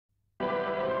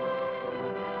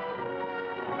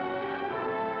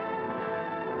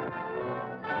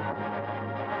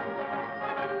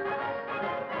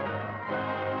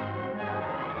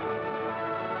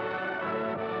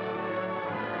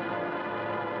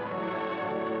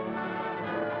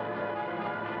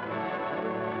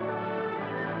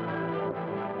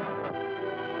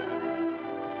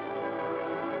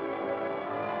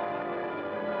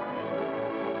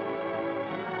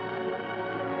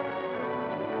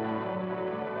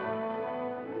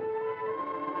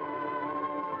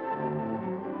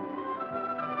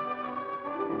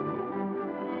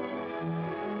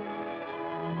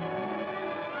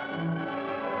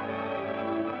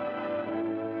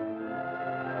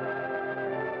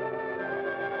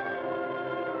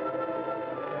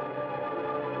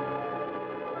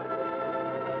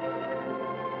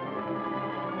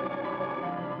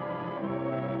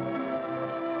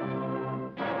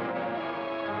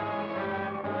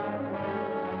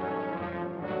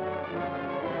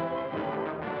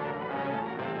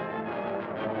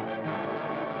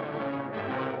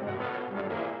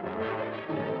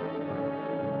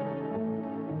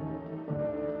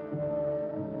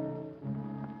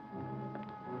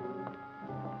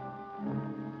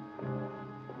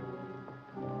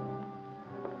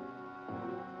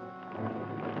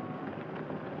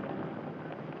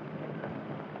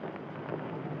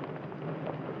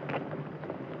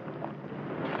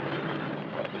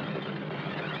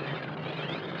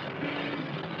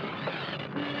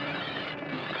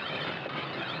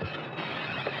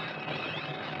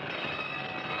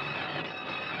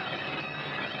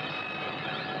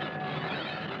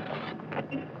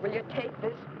Will you take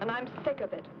this? And I'm sick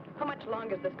of it. How much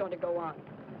longer is this going to go on?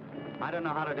 I don't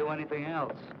know how to do anything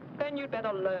else. Then you'd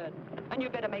better learn. And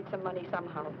you'd better make some money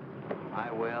somehow.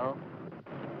 I will.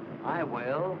 I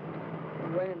will.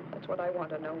 When? That's what I want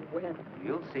to know. When?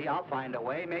 You'll see. I'll find a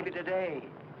way. Maybe today.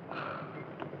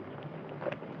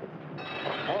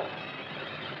 Oh.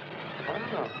 I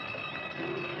don't know.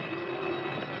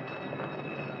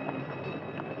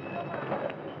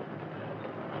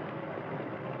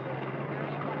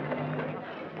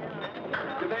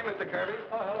 Good day, Mr. Kirby.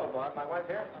 Oh, hello, Bob. My wife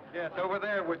here? Yes, over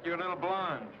there with your little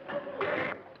blonde.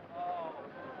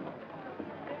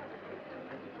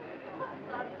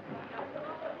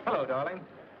 Hello, darling.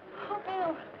 Oh,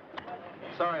 Bill.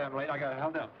 Sorry I'm late. I got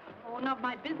held up. Oh, not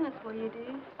my business, will you,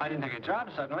 dear? I didn't take a job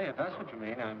suddenly, if that's what you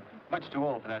mean. I'm much too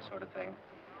old for that sort of thing.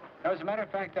 Now, as a matter of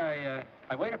fact, I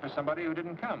waited for somebody who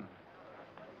didn't come.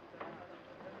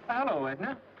 Hello,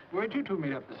 Edna. Where'd you two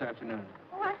meet up this afternoon?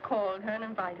 Oh, I called her and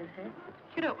invited her.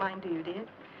 You don't mind, do you, dear?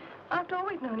 After all,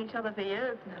 we've known each other for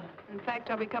years now. In fact,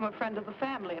 I'll become a friend of the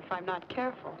family if I'm not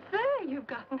careful. There, you've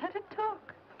gotten her to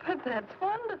talk. But that's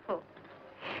wonderful.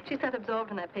 She's sat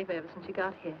absorbed in that paper ever since she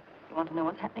got here. You want to know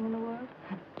what's happening in the world?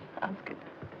 Ask her.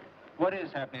 What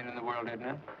is happening in the world,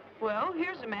 Edna? Well,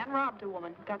 here's a man robbed a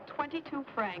woman. Got 22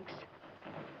 francs.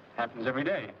 Happens every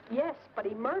day. Yes, but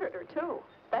he murdered her, too.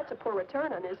 That's a poor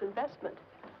return on his investment.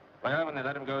 Well, when they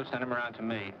let him go, send him around to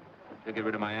me. If you get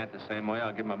rid of my aunt the same way,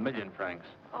 I'll give him 1,000,000 francs.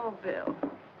 Oh, Bill.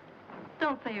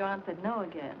 Don't say your aunt said no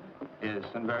again. Yes,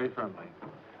 and very firmly.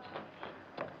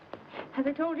 Has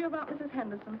he told you about Mrs.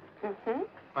 Henderson? Mm-hmm.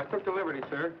 I took the liberty,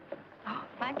 sir. Oh,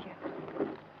 thank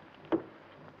you.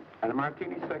 And a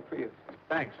martini sec for you.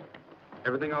 Thanks.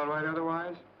 Everything all right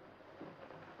otherwise?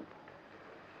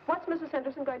 What's Mrs.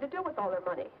 Henderson going to do with all her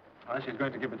money? Well, she's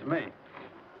going to give it to me.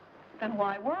 Then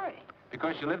why worry?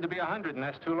 Because she lived to be 100, and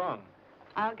that's too long.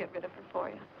 I'll get rid of her for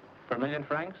you. For 1,000,000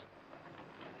 francs?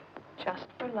 Just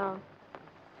for love.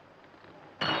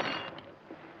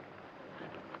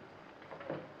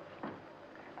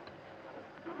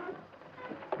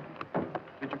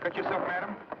 Did you cut yourself,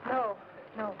 madam? No,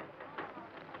 no.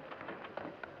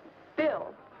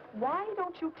 Bill, why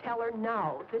don't you tell her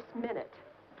now, this minute?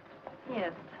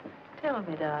 Yes. Tell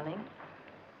me, darling.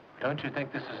 Don't you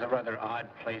think this is a rather odd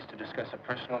place to discuss a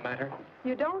personal matter?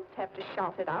 You don't have to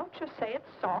shout it out. Just say it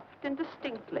soft and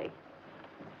distinctly.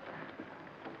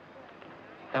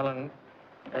 Helen,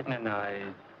 Edna and I...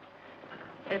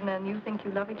 Edna and you think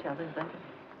you love each other, is that it?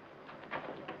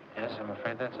 Yes, I'm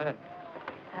afraid that's it.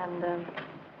 And,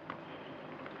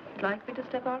 you'd like me to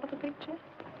step out of the picture?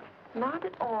 Not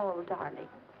at all, darling.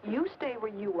 You stay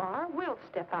where you are. We'll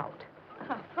step out.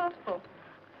 How thoughtful.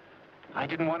 I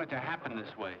didn't want it to happen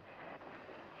this way.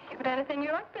 You can do anything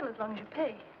you like, Bill, as long as you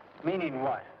pay. Meaning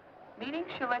what? Meaning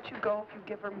she'll let you go if you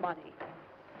give her money.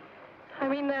 I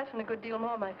mean that and a good deal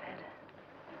more, my pet.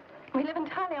 We live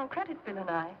entirely on credit, Bill and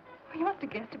I. Well, you must have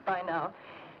guessed it by now.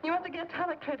 You must have guessed how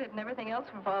the credit and everything else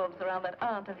revolves around that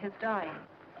aunt of his dying.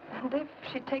 And if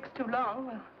she takes too long,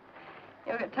 well,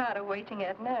 you'll get tired of waiting,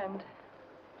 Edna, and...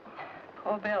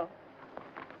 Poor Bill.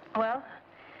 Well,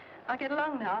 I'll get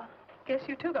along now. Guess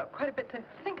you two got quite a bit to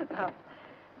think about.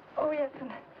 Oh, yes,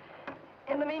 and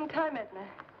in the meantime, Edna,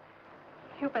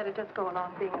 you better just go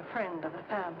along being a friend of the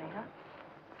family, huh?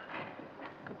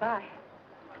 Goodbye.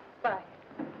 Bye.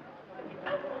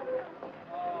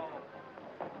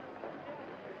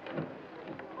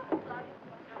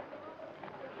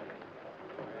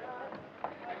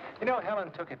 You know,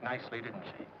 Helen took it nicely, didn't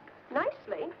she?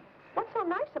 Nicely? What's so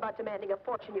nice about demanding a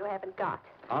fortune you haven't got?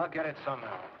 I'll get it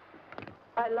somehow.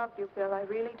 I love you, Bill, I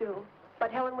really do.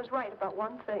 But Helen was right about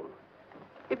one thing.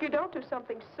 If you don't do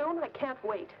something soon, I can't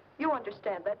wait. You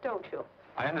understand that, don't you?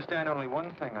 I understand only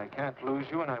one thing. I can't lose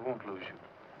you, and I won't lose you.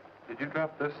 Did you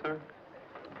drop this, sir?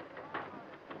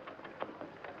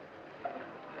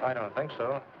 I don't think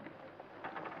so.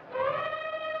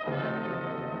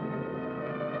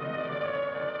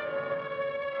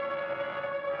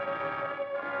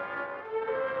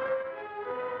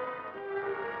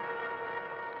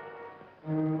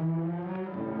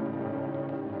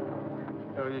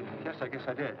 Yes, I guess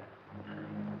I did.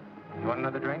 You want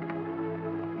another drink?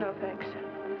 No, thanks.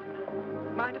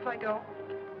 Mind if I go?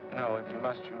 No, if you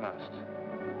must, you must.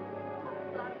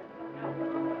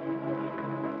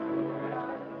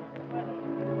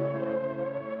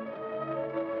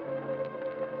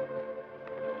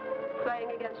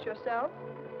 Playing against yourself?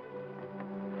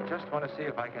 I just want to see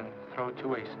if I can throw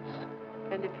 2 aces.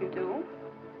 And if you do?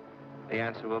 The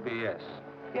answer will be yes.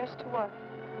 Yes to what?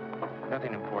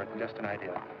 Nothing important, just an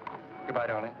idea. Goodbye,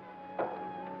 darling.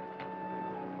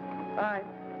 Bye.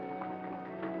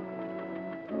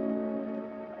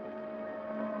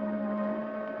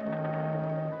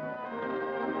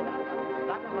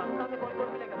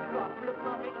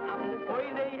 कोई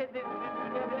नहीं है दुनिया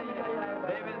में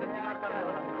देवेंद्र सिंह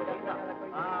का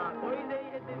हाँ कोई नहीं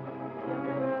है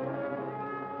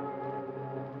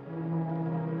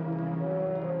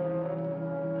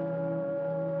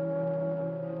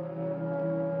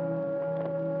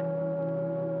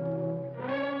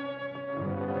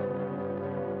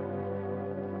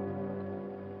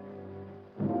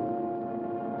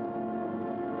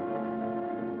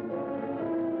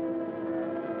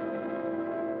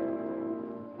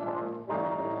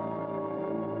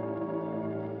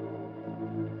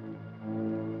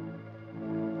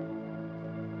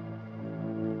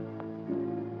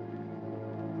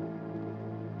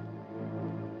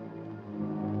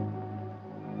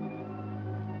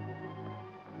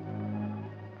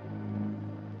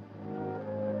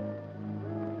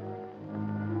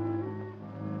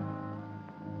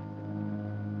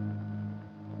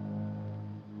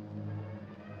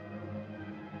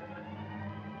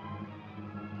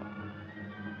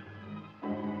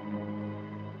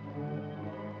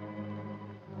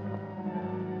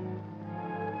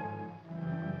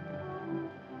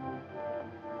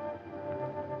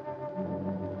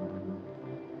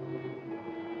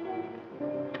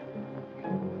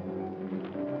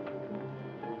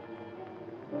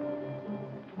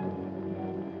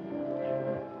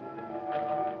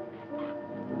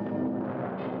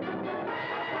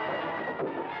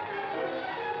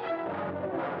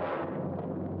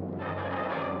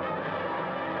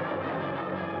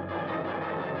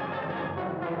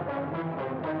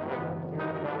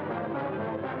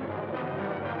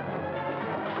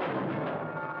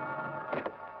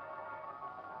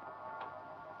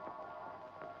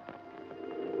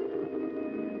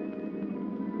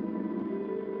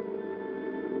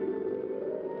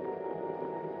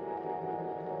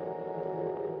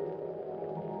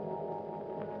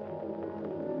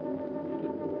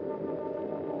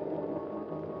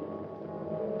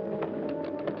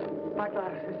My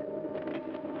glasses.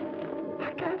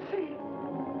 I can't see.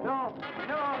 No,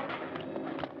 no.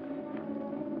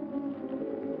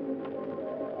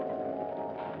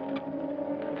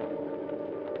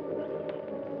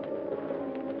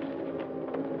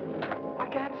 I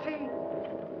can't see.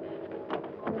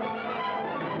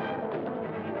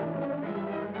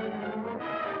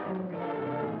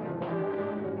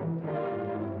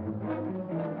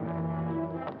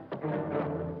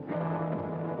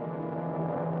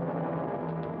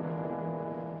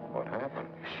 What happened?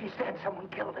 She said someone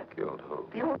killed her. Killed who?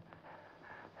 The old...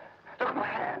 Look at my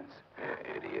hands.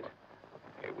 Yeah, idiot.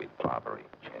 Hey, we'd clobber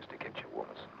a chance to get your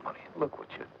woman some money. Look what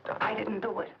you've done. I didn't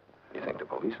do it. You think the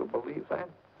police will believe that?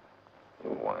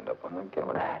 You'll wind up on them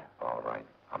killing That. All right,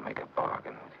 I'll make a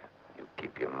bargain with you. You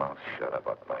keep your mouth shut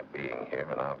about my being here,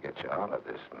 and I'll get you out of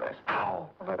this mess. How?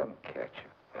 Let them catch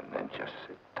you, and then just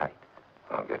sit tight.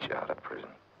 I'll get you out of prison.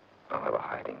 I'll have a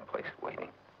hiding place waiting.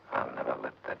 I'll never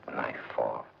let that knife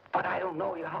fall. But I don't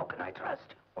know you. How can I trust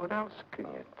you? What else can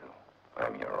you do?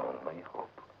 I'm your only hope.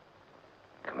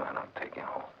 Come on, I'll take you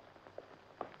home.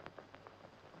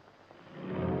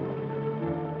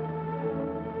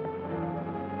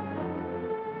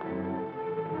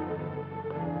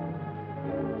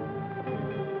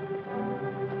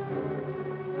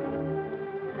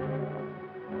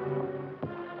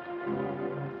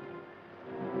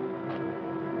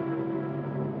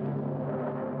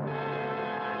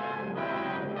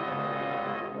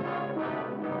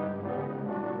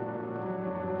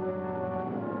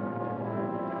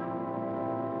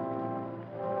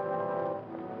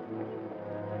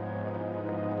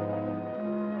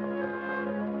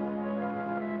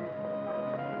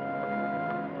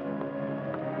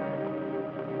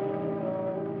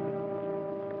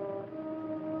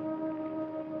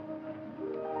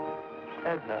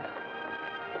 Edna.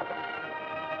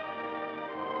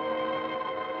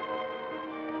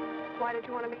 Why did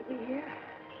you want to meet me here?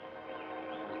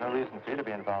 There's no reason for you to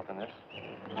be involved in this.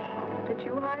 Did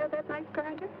you hire that knife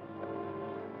grinder?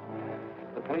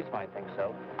 The police might think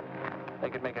so. They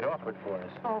could make it awkward for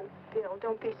us. Oh, Bill,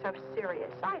 don't be so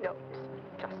serious. I know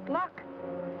it's just luck.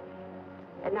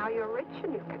 And now you're rich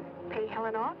and you can pay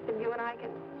Helen off and you and I can...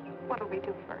 What'll we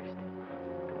do first?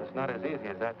 It's not as easy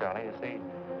as that, darling. You see,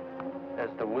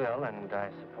 there's the will and, I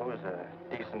suppose,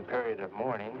 a decent period of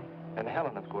mourning. And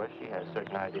Helen, of course, she has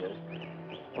certain ideas.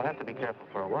 We'll have to be careful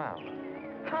for a while.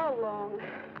 How long?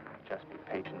 Just be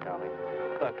patient, darling.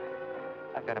 Look,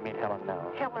 I've got to meet Helen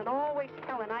now. Helen, always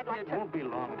Helen. I'd like It to... won't be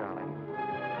long, darling.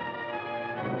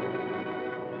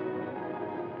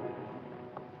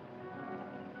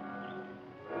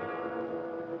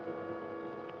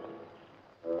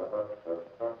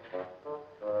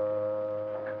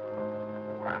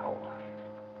 Wow.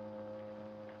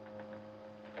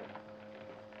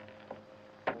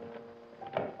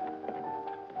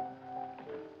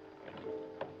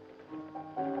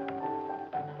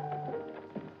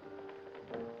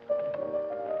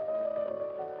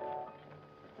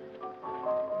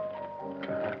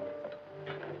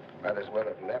 Might as well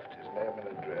have left his name and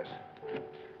address.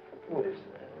 Who is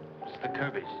that? It's the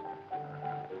Kirbys.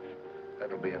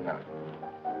 That'll be enough.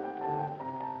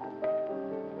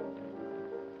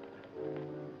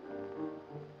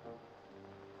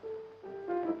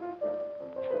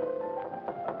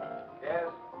 Yes?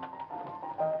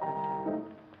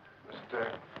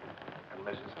 Mr. and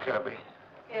Mrs. Kirby.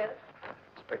 Yes?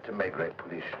 Inspector Maygrave,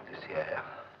 police this here.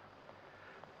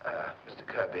 Mr.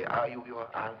 Kirby, are you your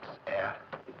aunt's heir?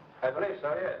 I believe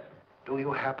so, yes. Do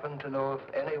you happen to know of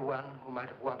anyone who might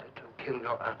have wanted to kill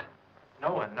your aunt?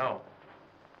 No one, no.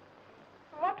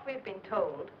 From what we've been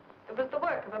told, it was the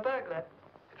work of a burglar.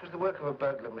 It was the work of a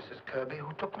burglar, Mrs. Kirby,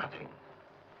 who took nothing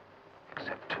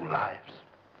except 2 lives.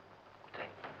 Take.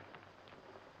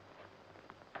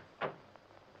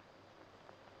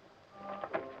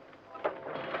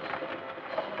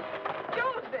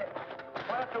 Joseph!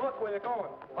 We'll have to look where you're going.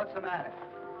 What's the matter?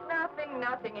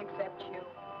 Nothing except you.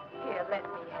 Here, let me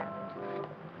have it.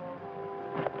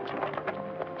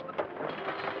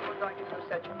 You're going to do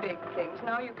such big things.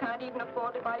 Now you can't even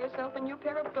afford to buy yourself a new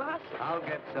pair of glasses. I'll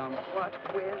get some. What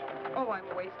with? Oh, I'm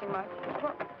wasting my...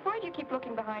 Why do you keep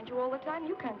looking behind you all the time?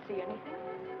 You can't see anything.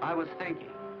 I was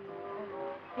thinking.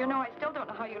 You know, I still don't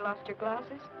know how you lost your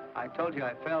glasses. I told you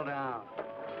I fell down.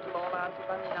 Till all hours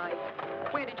of the night.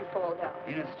 Where did you fall down?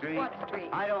 In a street. What street?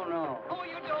 I don't know. Oh,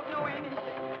 you don't know anything.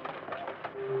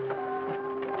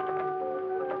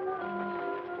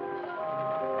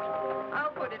 I'll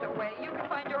put it away. You can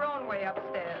find your own way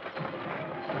upstairs.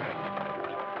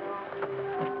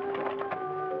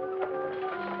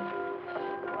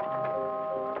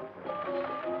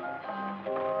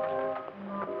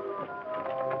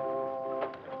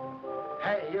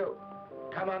 Hey, you.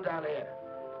 Come on down here.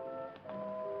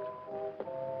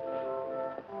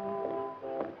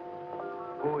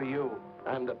 Who are you?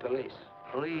 I'm the police.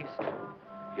 Police?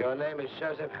 Your name is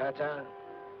Joseph Hatin.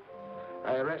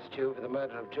 I arrest you for the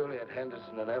murder of Juliet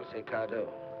Henderson and Elsie Cardew.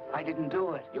 I didn't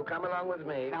do it. You come along with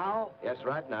me. Now? Yes,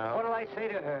 right now. What'll I say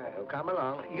to her? You come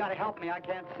along. You gotta help me. I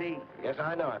can't see. Yes,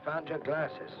 I know. I found your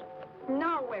glasses.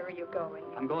 Now where are you going?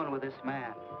 I'm going with this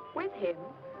man. With him?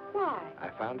 Why? I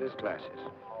found his glasses.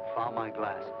 Found my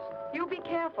glasses. You be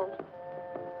careful.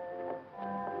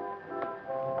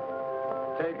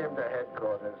 Take him to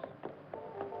headquarters.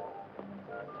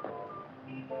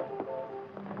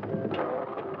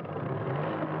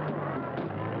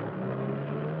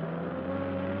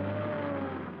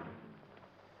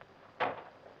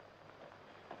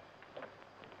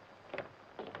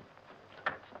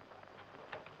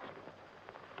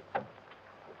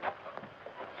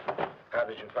 How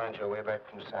did you find your way back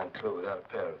from St. Cloud without a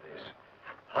pair of these?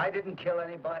 I didn't kill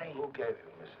anybody. Who gave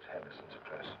you Mrs. Henderson's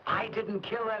address? I didn't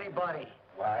kill anybody.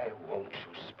 Why won't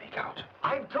you speak out?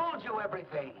 I've told you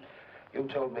everything. You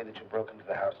told me that you broke into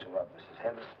the house to rob Mrs.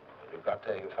 Henderson. When you got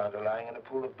there, you found her lying in a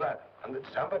pool of blood. And that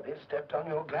somebody stepped on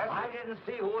your glasses. I didn't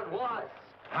see who it was.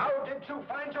 How did you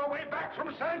find your way back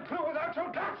from St. Cloud without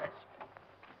your glasses?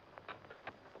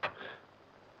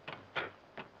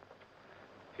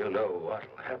 You know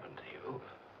what'll happen to you,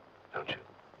 don't you?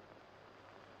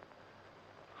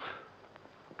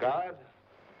 God?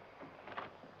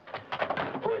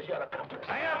 Who is your accomplice?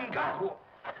 I am God.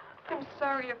 I'm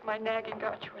sorry if my nagging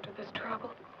got you into this trouble.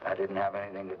 I didn't have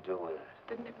anything to do with it.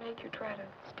 Didn't it make you try to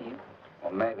steal?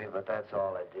 Well, maybe, but that's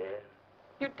all I did.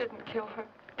 You didn't kill her,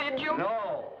 did you?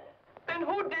 No. Then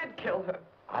who did kill her?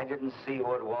 I didn't see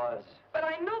who it was. But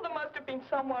I know there must have been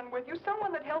someone with you,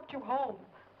 someone that helped you home.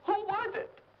 Who was it?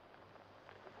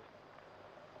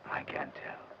 I can't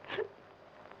tell.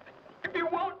 If you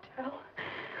won't tell,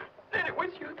 then it was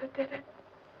you that did it.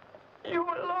 You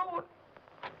alone.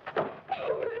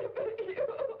 You.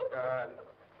 God.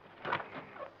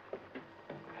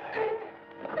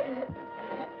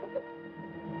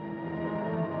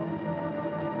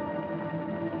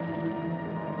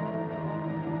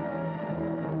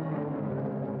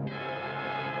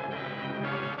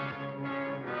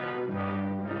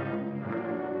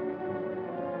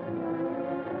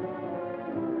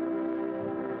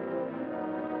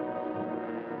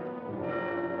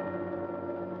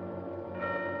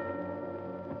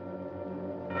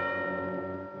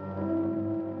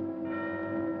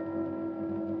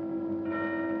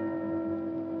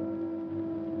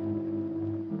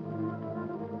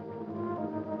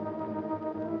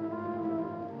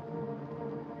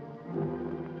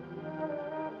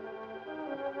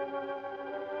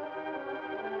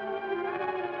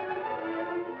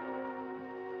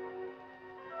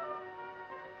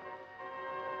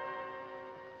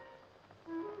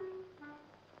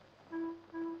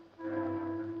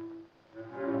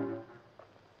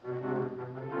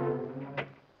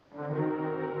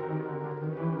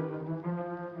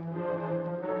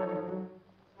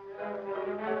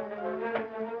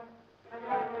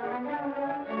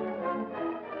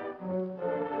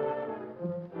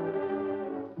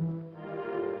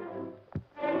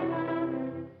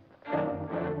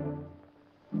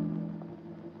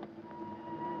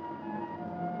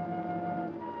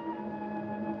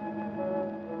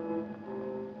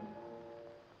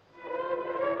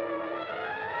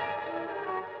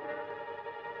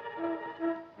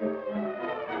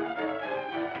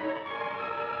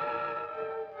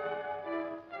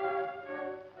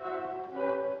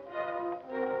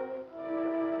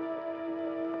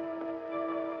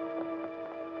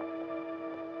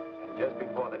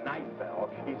 the night fell,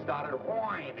 he started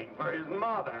whining for his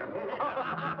mother.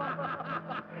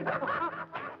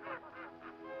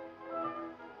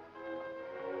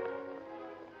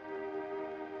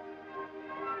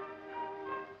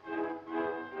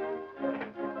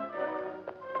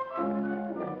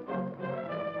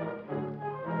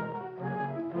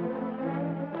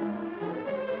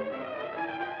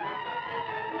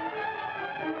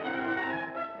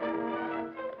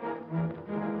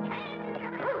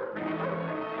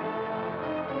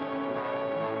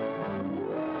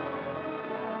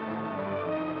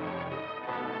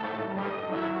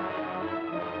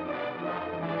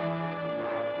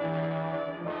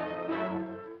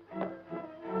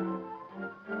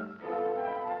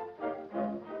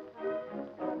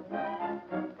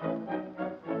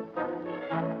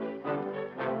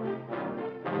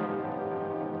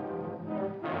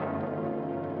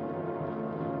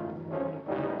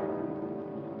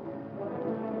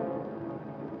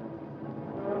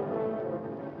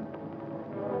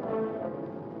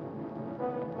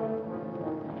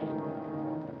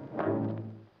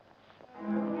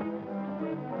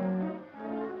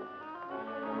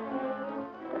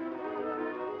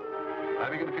 I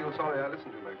begin to feel sorry I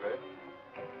listened to him, McRae.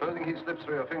 Supposing he slips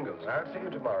through your fingers. I'll see you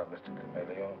tomorrow, Mr.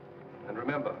 Chameleon. And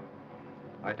remember,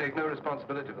 I take no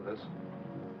responsibility for this.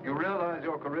 You realize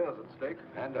your career's at stake?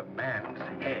 And a man's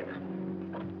head.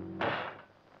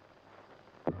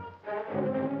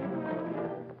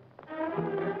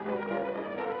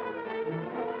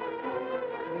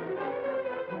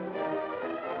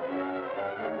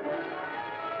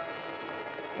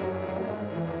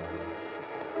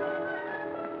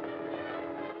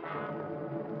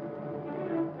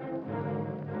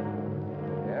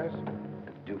 Yes?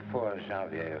 Dufour and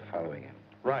Janvier are following him.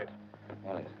 Right.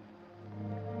 Well,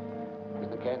 is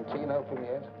the canteen open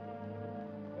yet?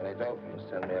 When it's open,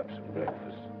 send me up some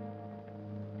breakfast.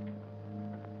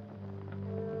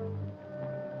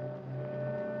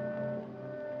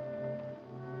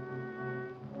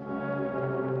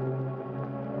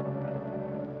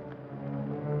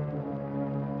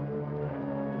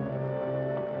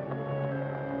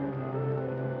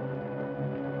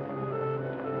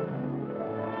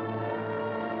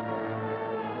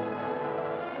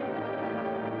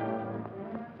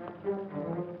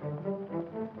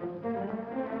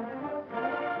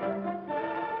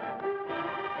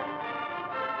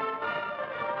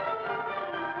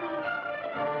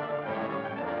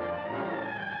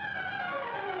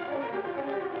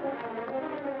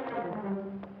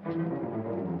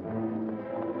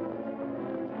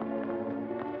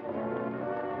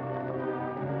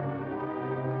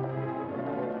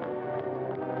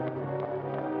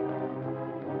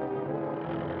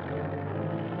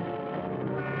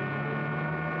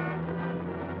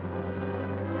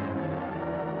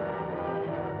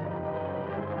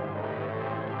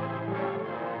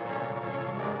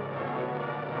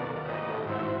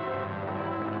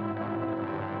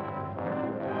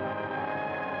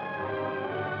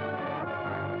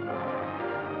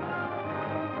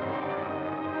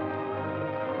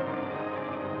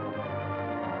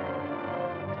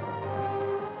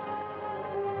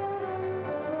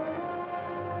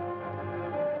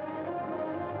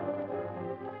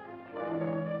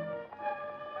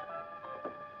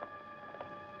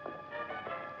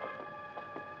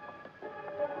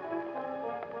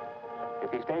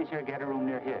 If he stays here, get a room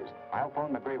near his. I'll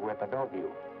phone McRae with the Bellevue.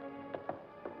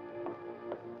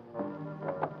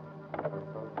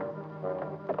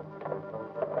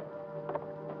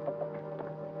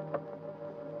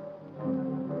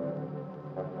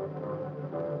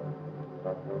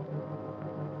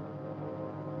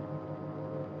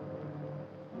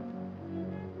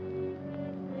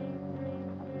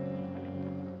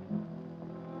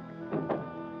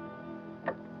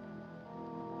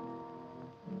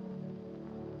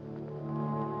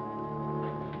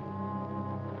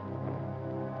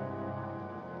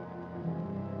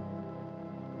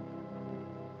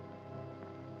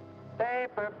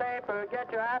 Paper, paper,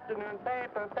 get your afternoon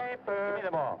paper, paper. Give me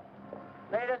the ball.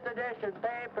 Latest edition,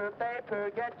 paper,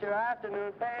 paper, get your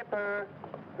afternoon paper.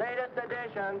 Latest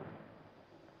edition.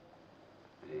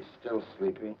 Is he still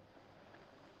sleeping?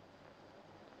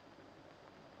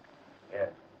 Yes.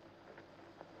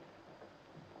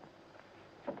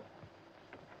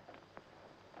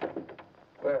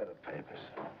 Where are the papers?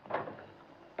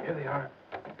 Here they are.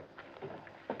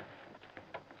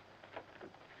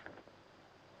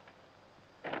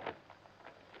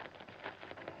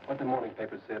 What the morning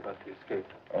papers say about the escape?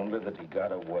 Only that he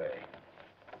got away.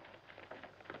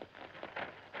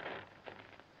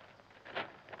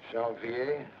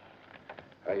 Janvier,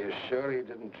 are you sure he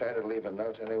didn't try to leave a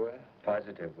note anywhere?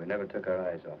 Positive. We never took our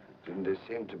eyes off him. Didn't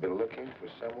he seem to be looking for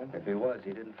someone? If he was,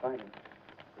 he didn't find him.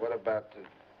 What about the...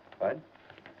 What?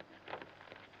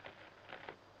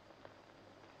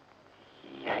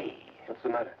 Yay. What's the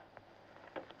matter?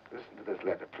 Listen to this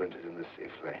letter printed in the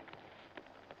Siffle.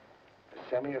 A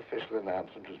semi-official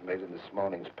announcement was made in this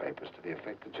morning's papers to the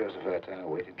effect that Joseph Irving,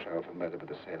 awaiting trial for murder by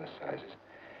the same assizes,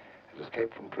 has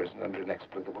escaped from prison under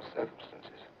inexplicable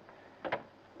circumstances.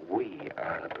 We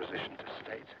are in a position to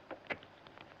state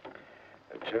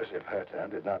that Joseph Irving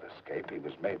did not escape. He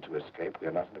was made to escape. We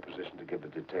are not in a position to give the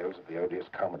details of the odious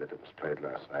comedy that was played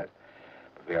last night,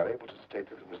 but we are able to state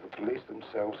that it was the police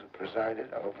themselves who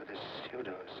presided over this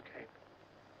pseudo-escape.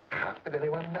 How could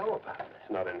anyone know about it?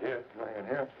 It's not in here. Nothing in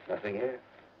here. Nothing here.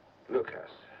 Lucas,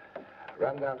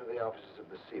 run down to the offices of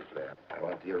the Siffle. I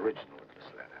want the original of this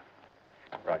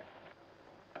letter. Right.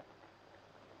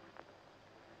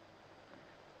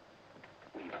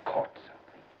 We've caught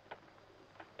something.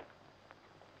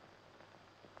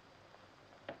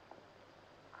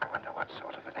 I wonder what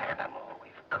sort of an animal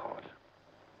we've caught.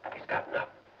 He's gotten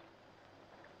up.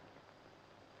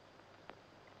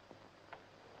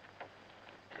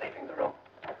 He's leaving the room.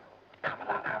 Come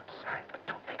along outside, but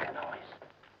don't make a noise.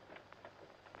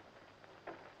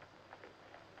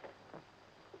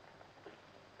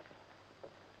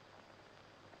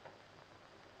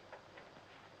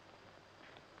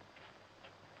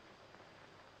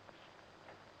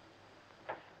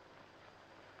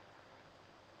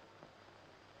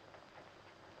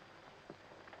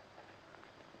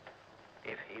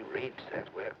 If he reads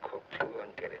that, we're cooked. He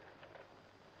won't get it.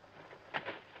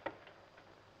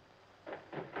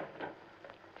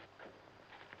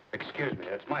 Excuse me,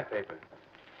 that's my paper.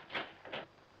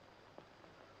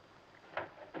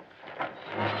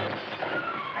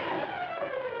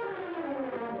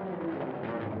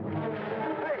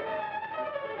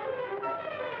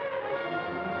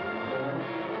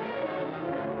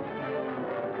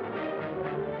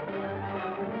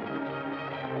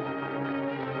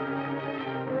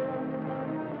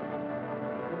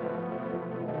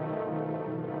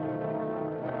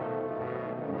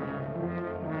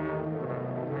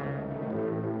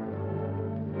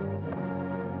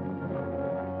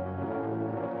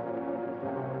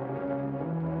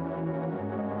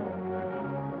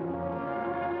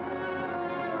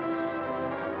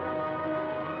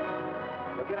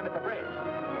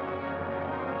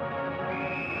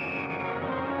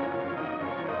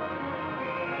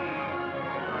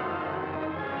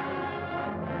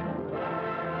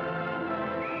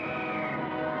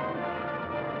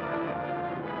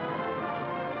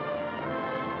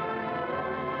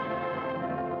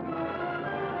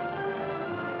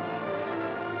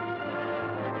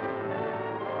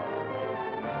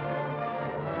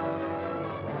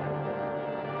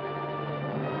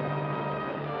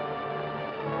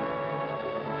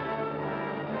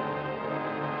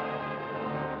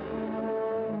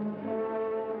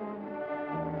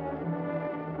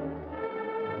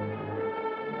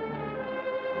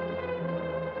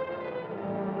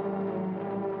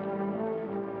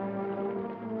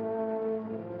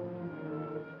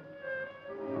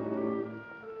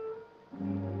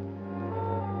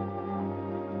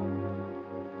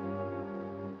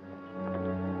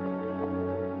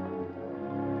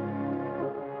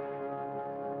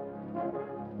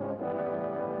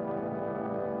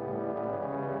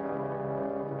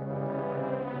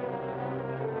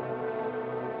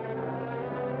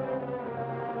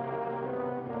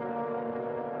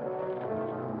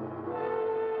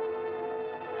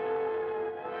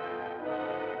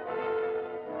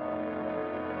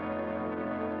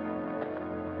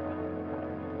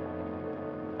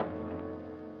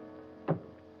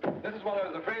 This is what I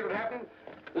was afraid would happen.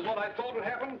 This is what I thought would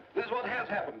happen. This is what has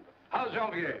happened. How's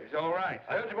Jean-Pierre? He's all right.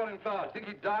 I heard you brought him flowers. Think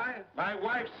he'd die? My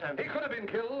wife sent He him. could have been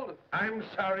killed. I'm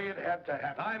sorry it had to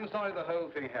happen. I'm sorry the whole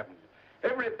thing happened.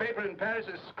 Every paper in Paris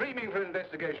is screaming for an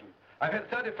investigation. I've had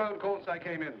 30 phone calls since I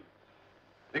came in.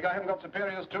 Think I haven't got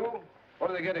superiors too? What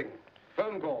are they getting?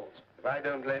 Phone calls. If I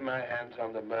don't lay my hands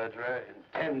on the murderer,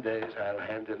 in 10 days I'll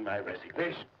hand in my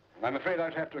resignation. I'm afraid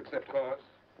I'd have to accept course.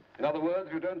 In other words,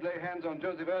 if you don't lay hands on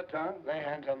Joseph Irving, Lay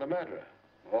hands on the murderer.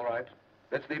 all right.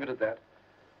 Let's leave it at that.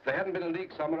 If there hadn't been a leak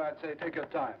somewhere, I'd say take your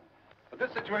time. But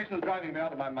this situation is driving me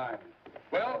out of my mind.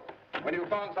 Well, when you've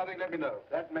found something, let me know.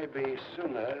 That may be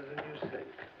sooner than you think.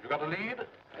 You got a lead?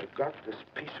 I've got this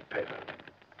piece of paper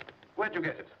Where'd you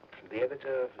get it? from the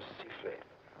editor of Siffle.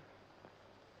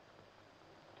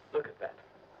 Look at that.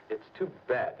 It's too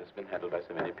bad it's been handled by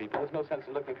so many people. There's no sense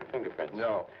in looking for fingerprints.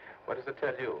 No. What does it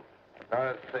tell you?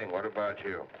 Not a thing. What about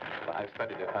you? Well, I've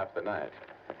studied it half the night.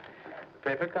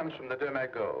 Paper comes from the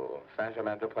Dermagot,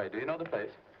 Saint-Germain-des-Prés. Do you know the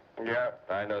place? Yeah,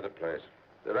 I know the place.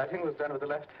 The writing was done with the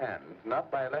left hand,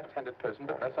 not by a left-handed person,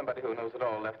 but by somebody who knows that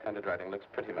all left-handed writing looks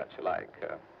pretty much alike.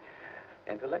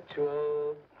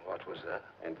 Intellectual. What was that?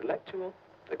 Intellectual.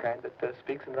 The kind that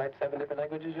speaks and writes 7 different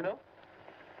languages, you know?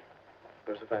 Of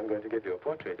course, if I'm going to give you a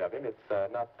portrait of him,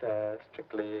 it's not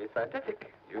strictly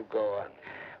scientific. You go on.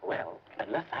 Well,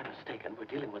 unless I'm mistaken, we're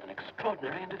dealing with an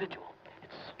extraordinary individual.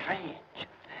 It's strange.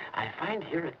 I find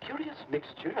here a curious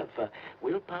mixture of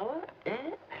willpower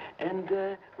and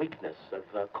weakness,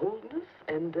 of coldness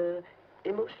and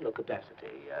emotional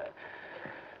capacity.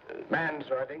 Man's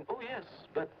writing? Oh, yes,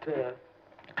 but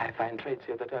I find traits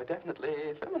here that are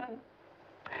definitely feminine.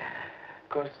 Of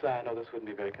course, I know this wouldn't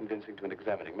be very convincing to an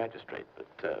examining magistrate,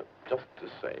 but just to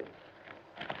say,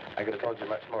 I could have told you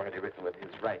much more had he written with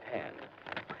his right hand.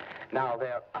 Now,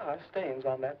 there are stains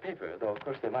on that paper, though, of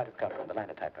course, they might have come from the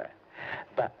linotyper.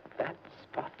 But that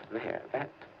spot there,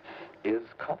 that is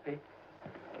coffee.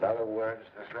 In other words,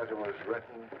 this letter was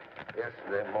written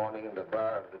yesterday morning in the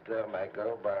bar of the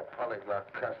Dermagot by a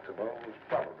polyglot customer who was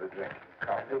probably drinking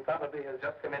coffee. Who probably has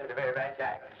just committed a very rash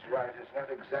act. That's right. It's not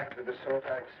exactly the sort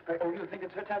I expected. Oh, you think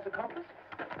it's her child's accomplice?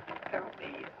 Tell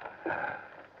me,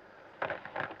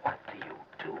 what do you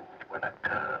do when a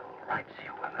girl writes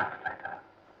you a love letter?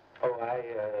 Oh,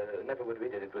 I never would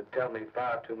read it. It would tell me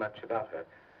far too much about her.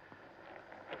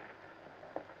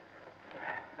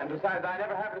 And besides, I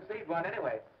never have received one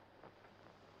anyway.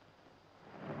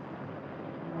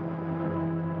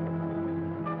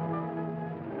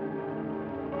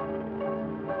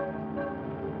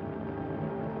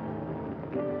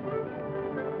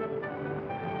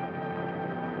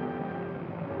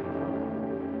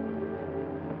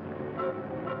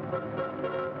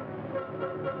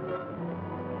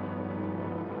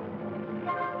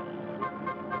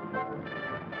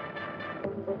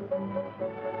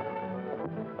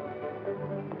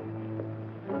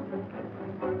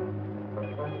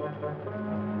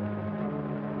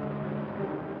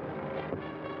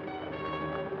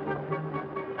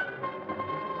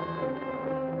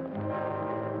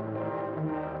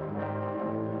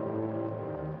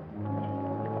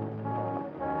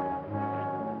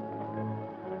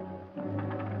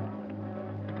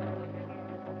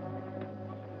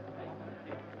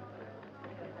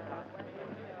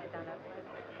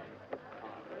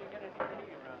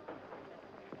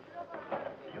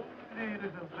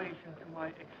 Reservation to my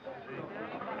exposé.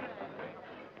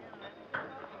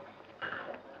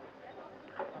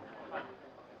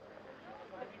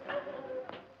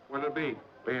 What'll it be?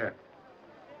 Beer.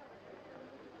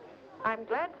 I'm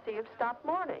glad to see you've stopped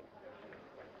mourning.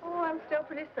 Oh, I'm still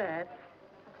pretty sad.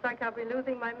 Looks like I'll be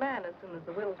losing my man as soon as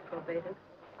the will's probated.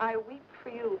 I weep for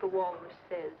you, the walrus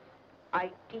says.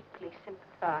 I deeply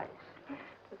sympathize.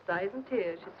 With sighs and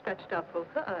tears, she stretched out both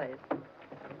her eyes.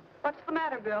 What's the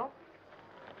matter, Bill?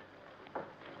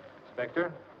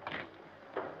 Inspector?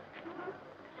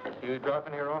 You drop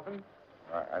in here often?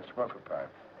 I smoke a pipe.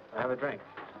 I have a drink.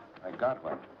 I got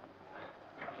one.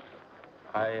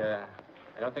 I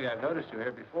don't think I've noticed you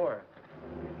here before.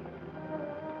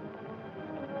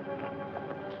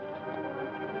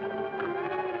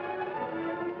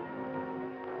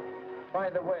 By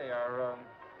the way, are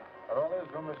all those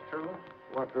rumors true?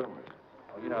 What rumors?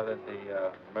 Well, you know that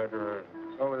the murderer...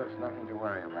 Oh, that's nothing to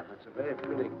worry about. It's a very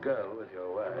pretty girl with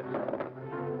your words.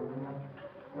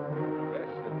 Yes,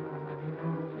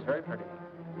 she's very pretty.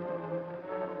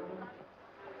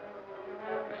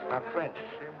 She's not French, is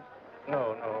she?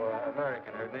 No,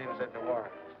 American. Her name's Edna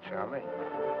Warren. Charming.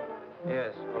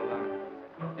 Yes, well,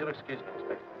 you'll excuse me,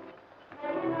 Inspector.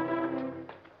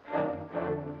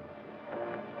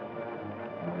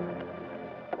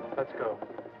 Let's go.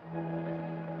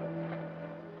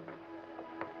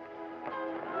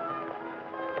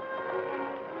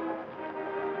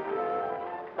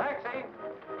 Taxi!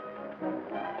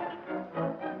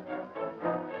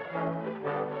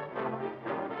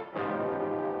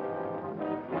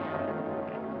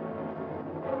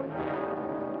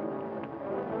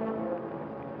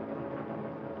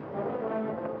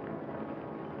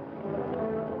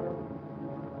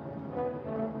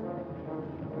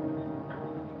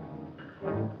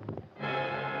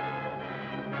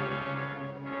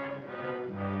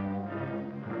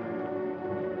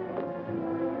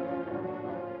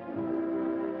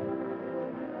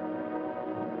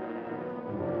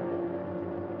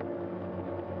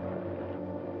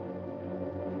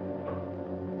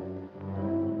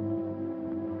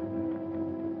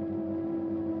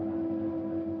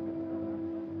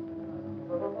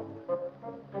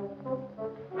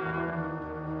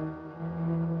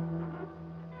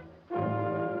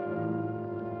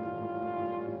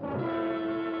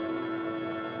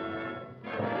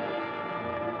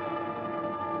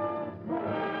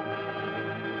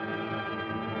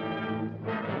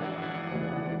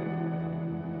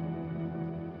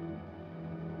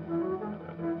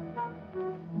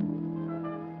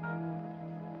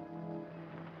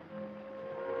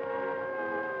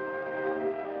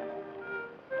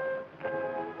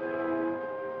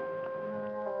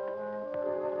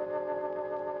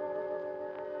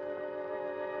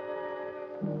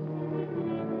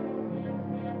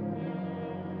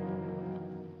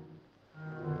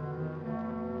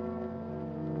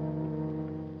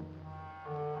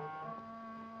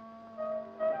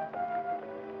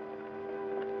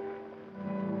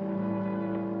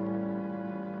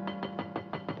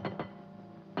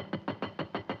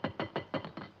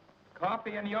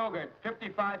 Coffee and yogurt,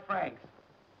 55 francs.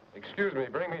 Excuse me,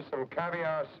 bring me some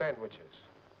caviar sandwiches.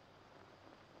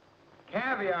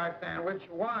 Caviar sandwich,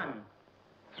 1.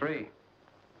 3.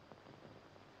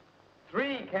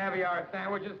 3 caviar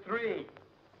sandwiches, 3.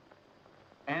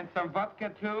 And some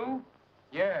vodka, 2?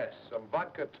 Yes, some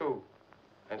vodka, too.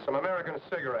 And some American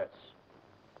cigarettes.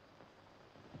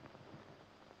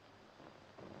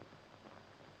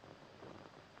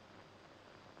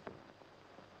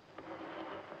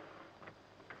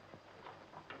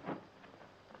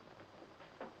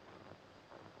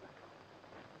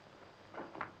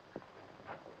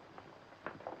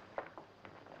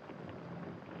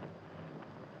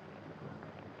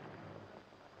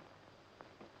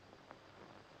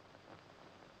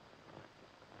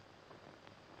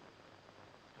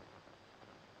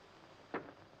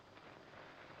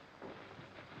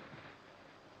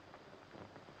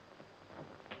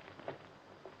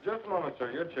 Just a moment,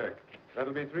 sir. Your check.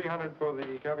 That'll be 300 for the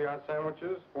caviar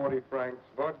sandwiches, 40 francs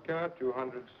vodka,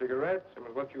 200 cigarettes, and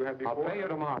with what you had before. I'll pay you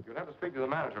tomorrow. You'll have to speak to the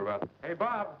manager about it. Hey,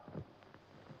 Bob.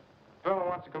 Fellow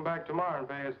wants to come back tomorrow and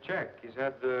pay his check. He's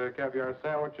had caviar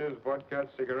sandwiches, vodka,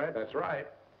 cigarettes. That's right.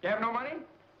 You have no money?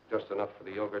 Just enough for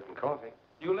the yogurt and coffee.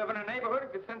 You live in a neighborhood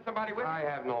who could send somebody with you? I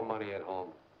have no money at home.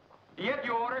 Yet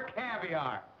you order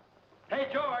caviar. Hey,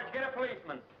 George, get a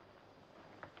policeman.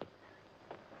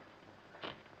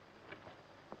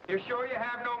 You sure you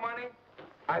have no money?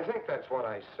 I think that's what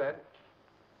I said.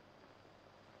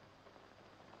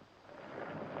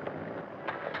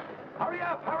 Hurry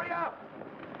up, hurry up!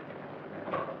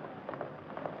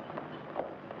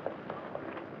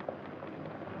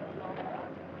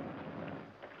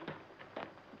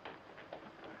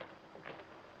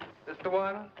 This the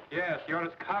one? Yes, he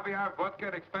orders caviar, vodka,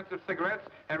 and expensive cigarettes,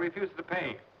 and refuses to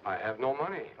pay. I have no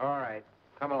money. All right,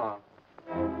 come along.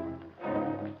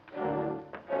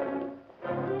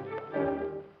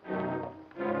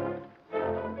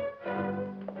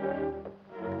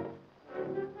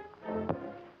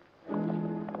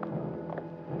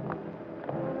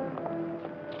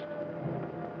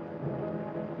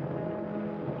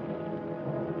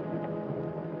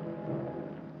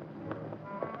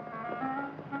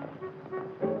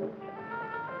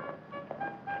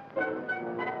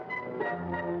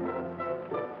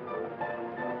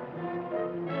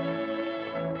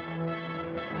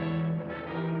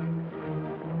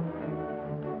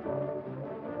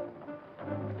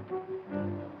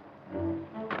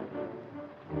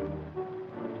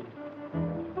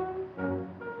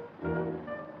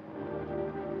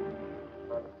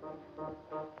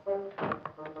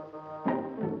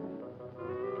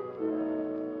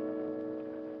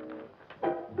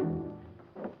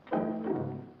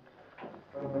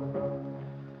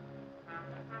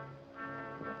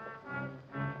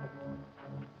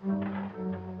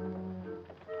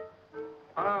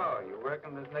 Oh, you work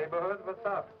in this neighborhood? What's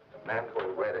up? A man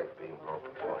called Reddick being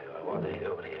broken for you. I want to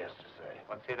hear what he has to say.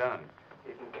 What's he done?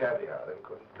 Eaten caviar, then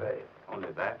couldn't pay.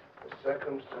 Only that? The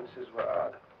circumstances were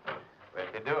odd.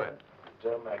 Where'd you do it?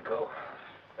 Delmaco.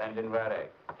 St. Radek.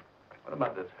 What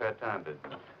about this her time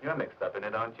business? You're mixed up in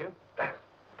it, aren't you?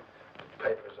 The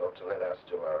papers ought to let us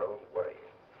do our own way.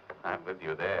 I'm with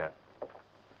you there.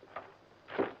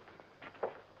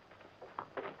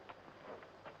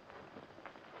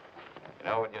 You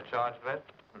know what you're charged with?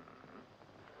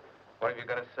 What have you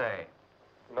got to say?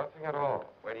 Nothing at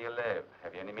all. Where do you live?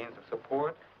 Have you any means of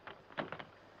support?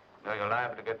 No, you're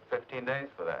liable to get 15 days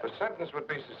for that. The sentence would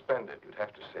be suspended. You'd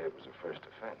have to say it was a first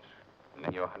offense.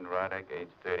 And Johann Radek, age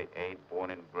 38, born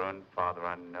in Brunn, father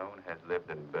unknown, has lived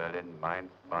in Berlin,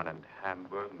 Mainz, Bonn, and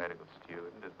Hamburg, medical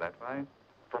student. Is that right?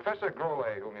 Professor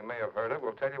Grole, whom you may have heard of,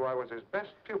 will tell you I was his best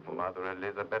pupil. Mother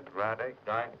Elizabeth Radek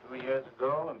died 2 years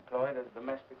ago, employed as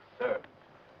domestic servant.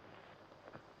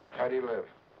 How do you live?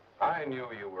 I knew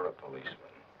you were a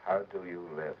policeman. How do you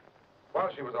live? While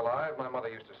she was alive, my mother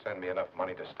used to send me enough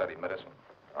money to study medicine.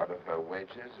 Out of her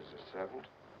wages as a servant?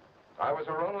 I was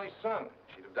her only son.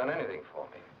 She'd have done anything for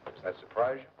me. Does that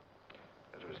surprise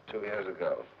you? It was 2 years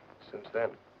ago. Since then?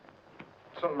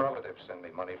 Some relatives send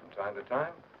me money from time to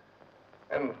time.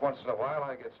 And once in a while,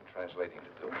 I get some translating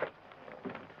to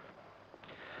do.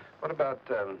 What about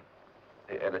the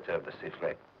editor of the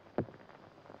Sifflet?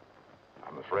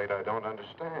 I'm afraid I don't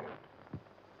understand.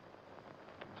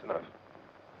 It's enough.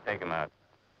 Take him out.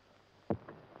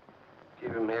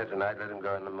 Keep him here tonight. Let him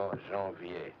go in the morning.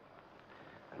 Janvier.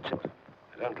 Until...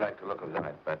 I don't like the look of that.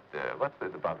 Right, but what's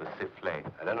this about the sifflet?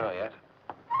 I don't know yet.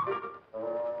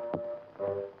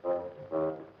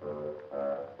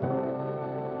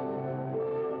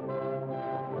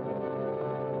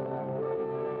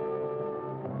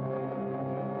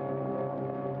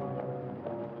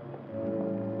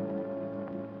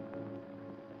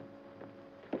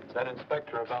 Is that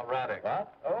Inspector about Raddick?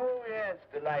 What? Oh, yes,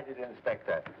 delighted,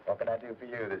 Inspector. What can I do for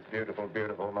you this beautiful,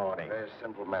 beautiful morning? Very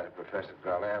simple matter, Professor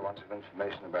Crowley. I want some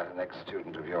information about an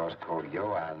ex-student of yours called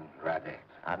Johann Raddick.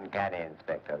 Uncanny,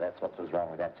 Inspector. That's what was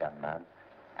wrong with that young man.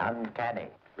 Uncanny.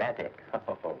 Raddick.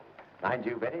 Oh, mind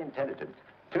you, very intelligent.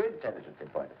 Too intelligent, in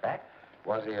point of fact.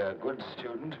 Was he a good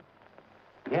student?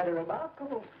 He had a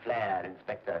remarkable flair,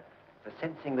 Inspector, for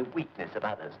sensing the weakness of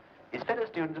others. His fellow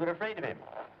students were afraid of him.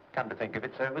 Come to think of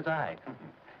it, so was I.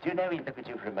 Do you know, he'd look at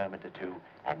you for a moment or two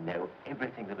and know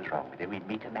everything that was wrong with you. He'd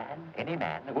meet a man, any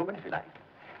man, a woman if you like,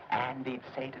 and he'd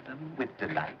say to them with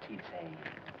delight, he'd say,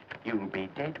 "You'll be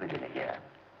dead within a year."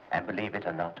 And believe it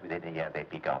or not, within a year they'd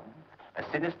be gone. A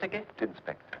sinister gift,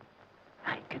 Inspector.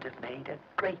 I could have made a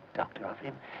great doctor of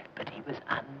him, but he was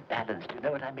unbalanced. You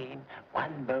know what I mean?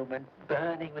 One moment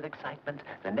burning with excitement,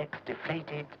 the next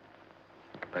deflated.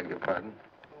 Beg your pardon?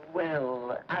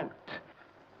 Well, out.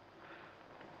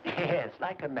 Yes,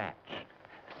 like a match.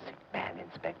 A sick man,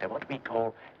 Inspector, what we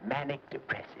call manic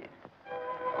depressive.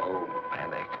 Oh,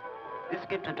 manic. This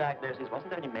gift of diagnosis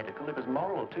wasn't only medical, it was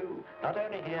moral, too. Not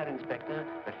only here, Inspector,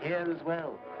 but here as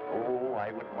well. Oh,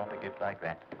 I wouldn't want a gift like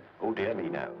that. Oh, dear me,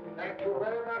 no. Thank you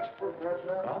very much,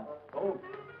 Professor. Huh? Oh.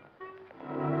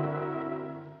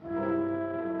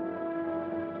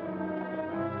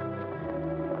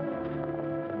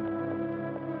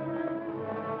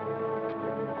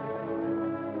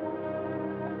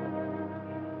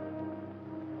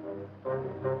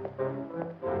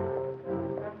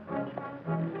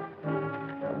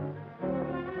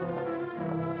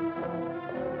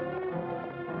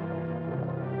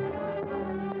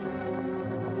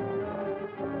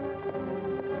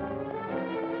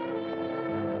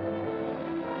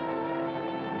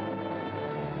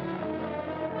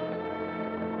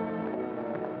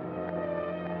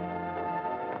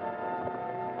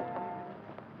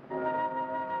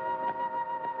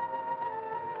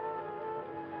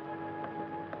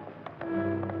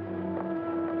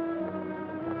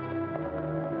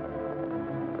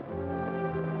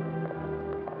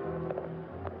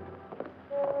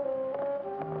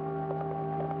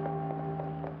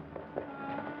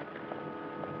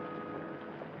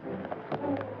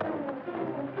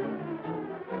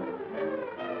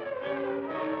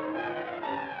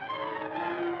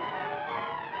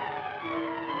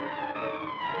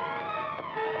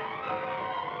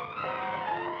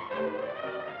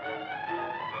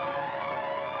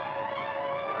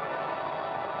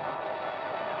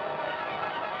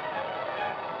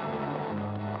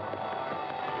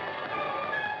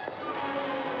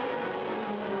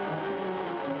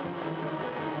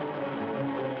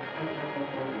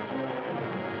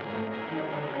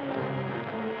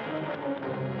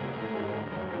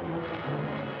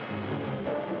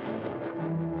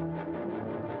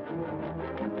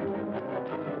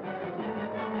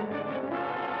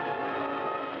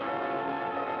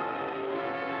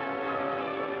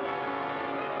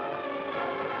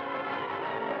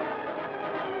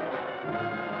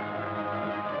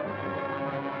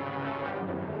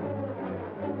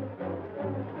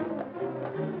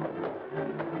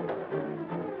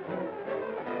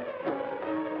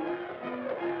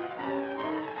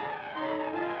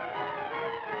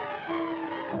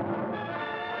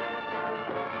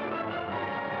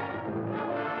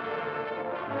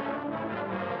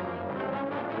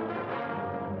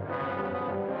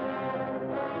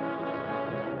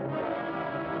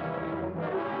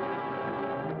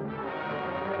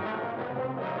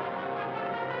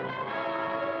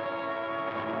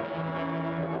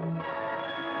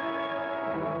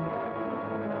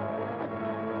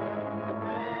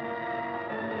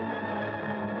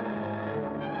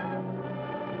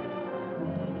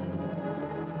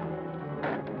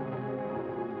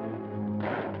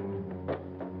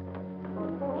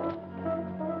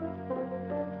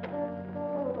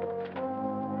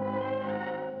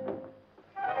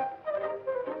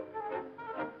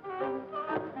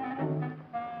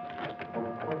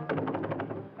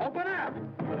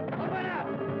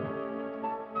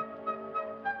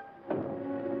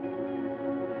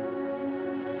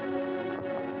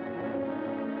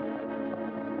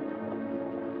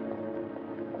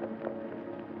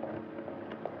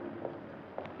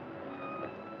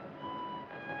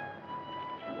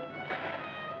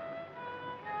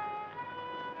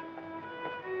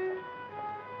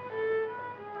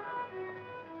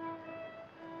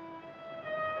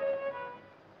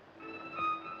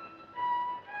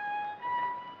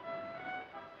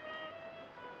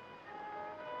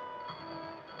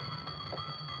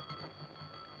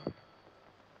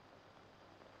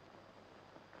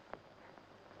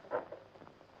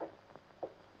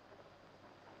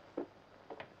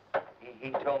 He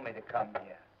told me to come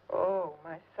here. Oh,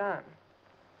 my son.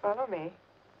 Follow me.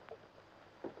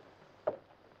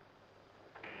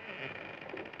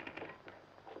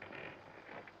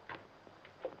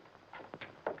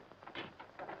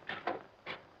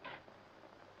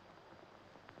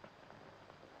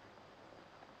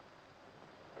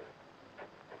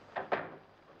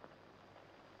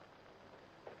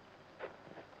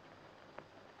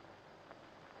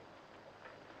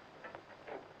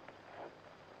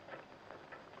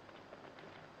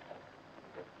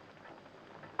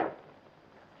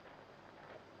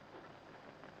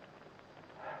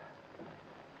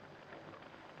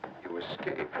 You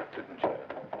escaped, didn't you?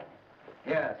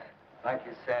 Yes, like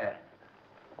you said.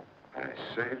 I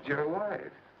saved your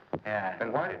life. Yeah.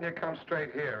 And why didn't you come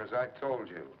straight here, as I told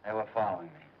you? They were following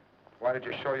me. Why did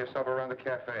you show yourself around the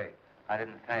cafe? I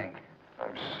didn't think.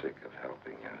 I'm sick of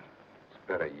helping you. It's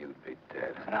better you'd be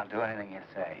dead. And I'll do anything you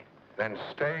say. Then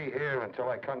stay here until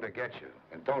I come to get you.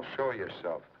 And don't show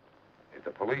yourself. If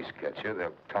the police get you,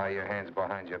 they'll tie your hands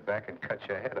behind your back and cut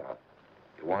your head off.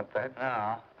 You want that?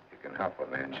 No. You can help a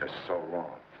man just so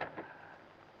long.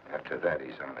 After that,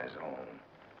 he's on his own.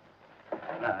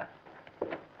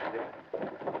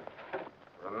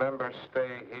 Remember,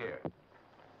 stay here.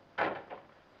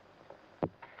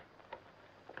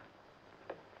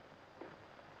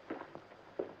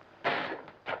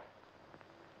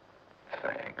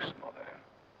 Thanks, Mother.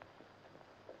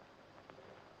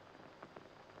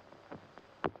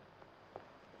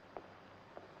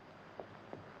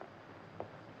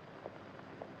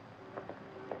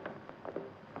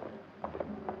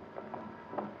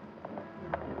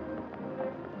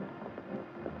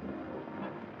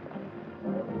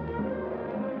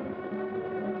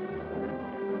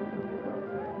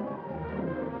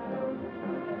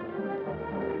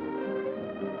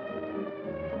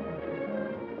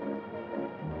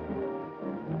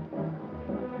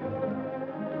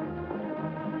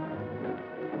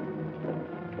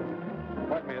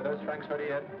 Frank's ready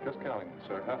yet? Just counting,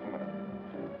 sir. Half a minute.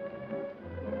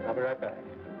 I'll be right back.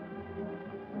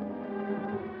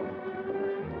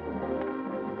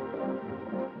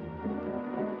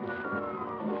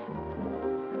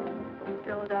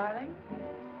 Still, darling?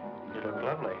 You look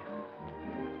lovely.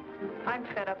 I'm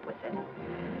fed up with it.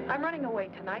 I'm running away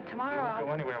tonight. Tomorrow Don't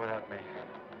go anywhere without me.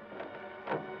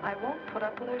 I won't put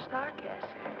up with her sarcasm.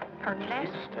 Her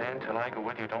nest. Stay until I go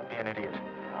with you. Don't be an idiot.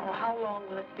 Oh, how long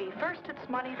will it be? First it's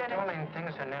money, then it's... Darling,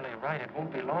 things are nearly right. It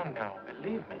won't be long now.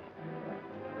 Believe me.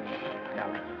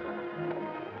 Darling.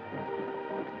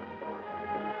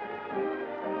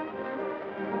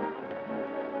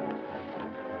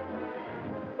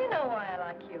 You know why I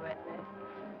like you, Edna?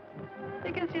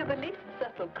 Because you're the least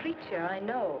subtle creature I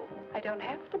know. I don't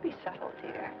have to be subtle,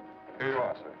 dear. Here you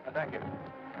are, sir. Thank you.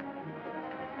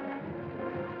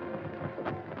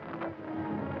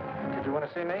 Did you want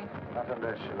to see me? Not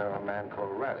unless you know a man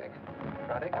called Raddick.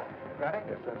 Raddick? Raddick?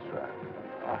 Yes, that's right.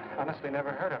 I honestly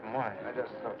never heard of him. Why? I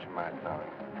just thought you might know him.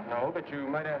 No, but you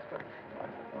might ask him.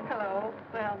 Hello.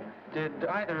 Well, Did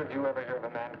either of you ever hear of a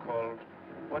man called...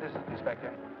 What is it,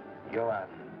 Inspector? Johann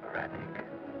Raddick.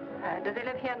 Does he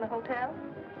live here in the hotel?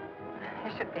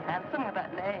 He should be handsome with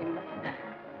that name.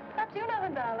 Perhaps you know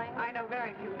him, darling. I know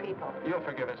very few people. You'll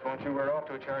forgive us, won't you? We're off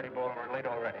to a charity ball and we're late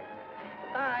already.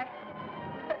 Bye.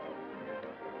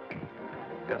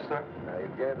 Yes, sir? You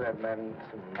gave that man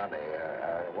some money.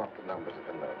 I want the numbers of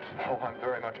the notes. Oh, I'm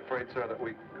very much afraid, sir, that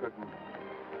we couldn't...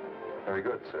 Very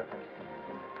good, sir.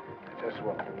 I just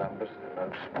want the numbers of the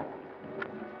notes.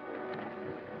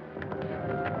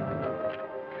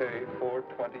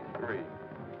 K423.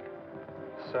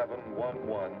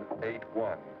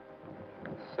 71181.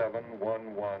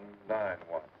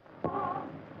 71191.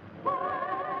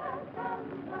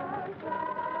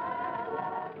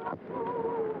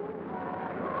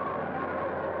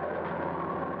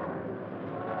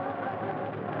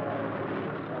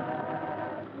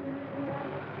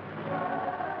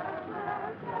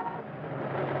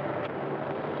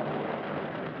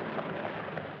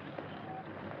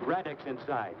 Raddick's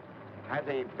inside. Has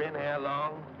he been here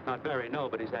long? Not very, no,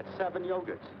 but he's had 7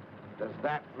 yogurts. Does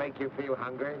that make you feel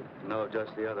hungry? No,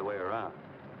 just the other way around.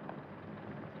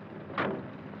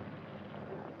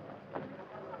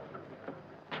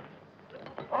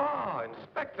 Oh,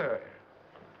 Inspector.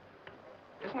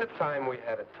 Isn't it time we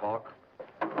had a talk?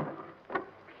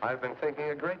 I've been thinking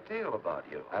a great deal about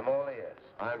you. I'm all ears.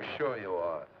 I'm sure you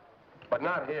are. But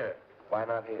not here. Why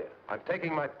not here? I'm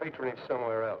taking my patronage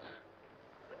somewhere else.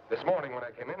 This morning when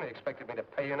I came in, they expected me to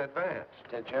pay in advance.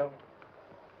 Did you?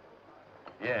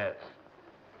 Yes.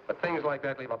 But things like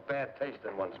that leave a bad taste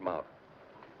in one's mouth.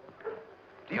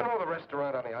 Do you know the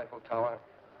restaurant on the Eiffel Tower?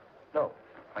 No.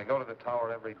 I go to the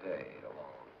tower every day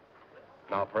alone.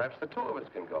 Now, perhaps the two of us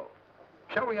can go.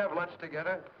 Shall we have lunch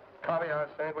together? Caviar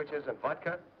sandwiches and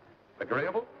vodka?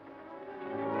 Agreeable?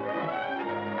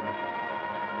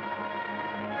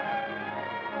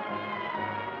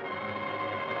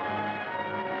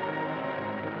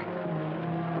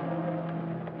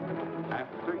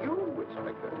 After you,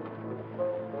 Inspector.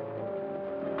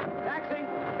 Taxi!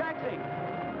 Taxi!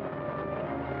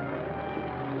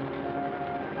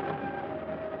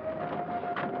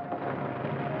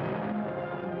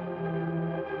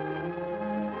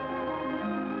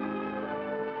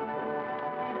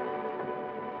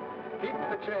 Keep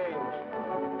the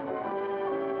change.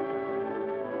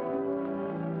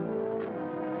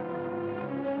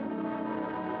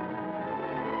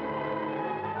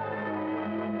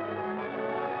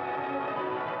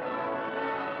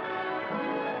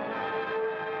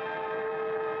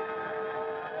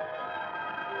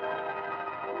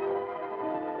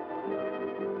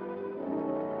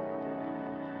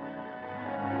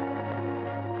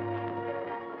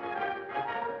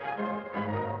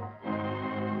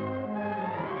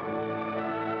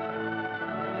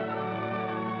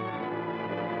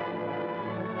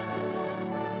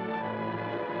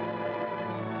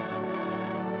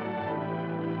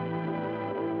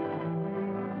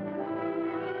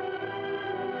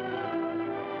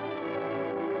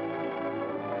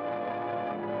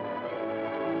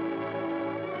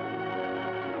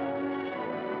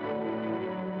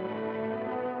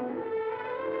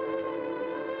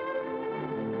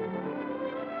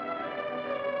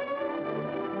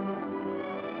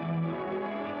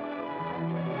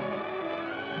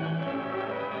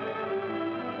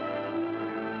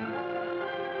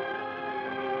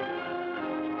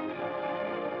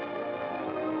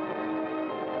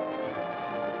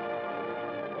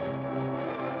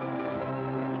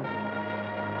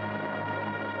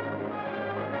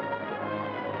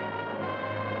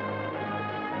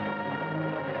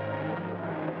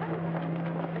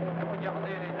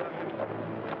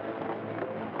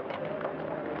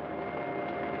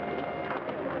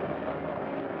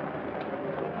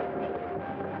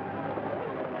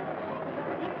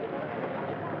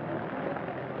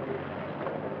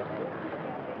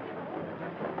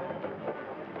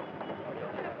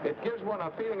 It gives one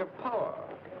a feeling of power,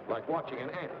 like watching an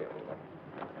anthill.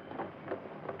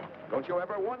 Don't you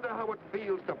ever wonder how it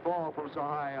feels to fall from so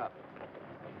high up?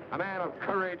 A man of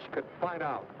courage could find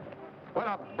out. What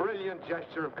a brilliant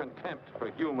gesture of contempt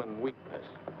for human weakness.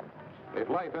 If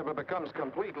life ever becomes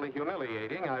completely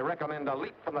humiliating, I recommend a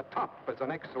leap from the top as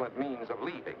an excellent means of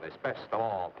leaving this best of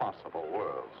all possible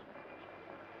worlds.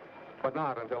 But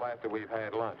not until after we've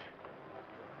had lunch.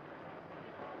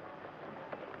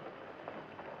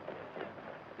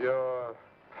 Your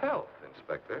health,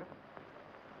 Inspector.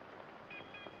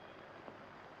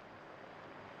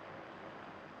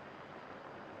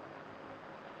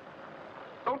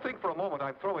 Don't think for a moment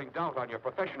I'm throwing doubt on your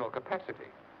professional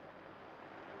capacity.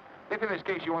 If in this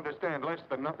case you understand less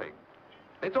than nothing,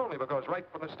 it's only because right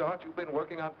from the start you've been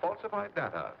working on falsified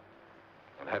data.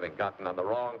 And having gotten on the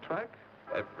wrong track,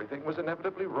 everything was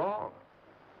inevitably wrong.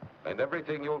 And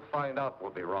everything you'll find out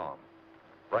will be wrong.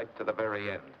 Right to the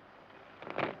very end.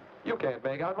 You can't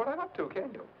make out what I'm up to,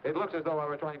 can you? It looks as though I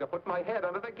were trying to put my head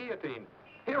under the guillotine.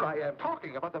 Here I am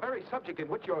talking about the very subject in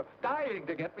which you're dying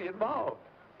to get me involved.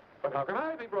 But how can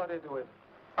I be brought into it?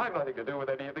 I've nothing to do with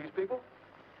any of these people.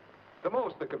 The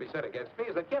most that could be said against me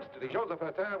is that yesterday Joseph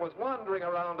Hertin was wandering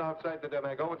around outside the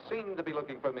Domingo and seemed to be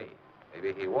looking for me.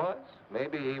 Maybe he was,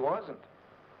 maybe he wasn't.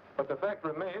 But the fact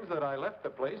remains that I left the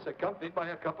place accompanied by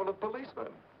a couple of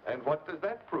policemen. And what does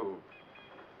that prove?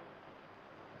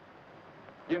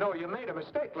 You know, you made a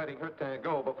mistake letting Hertin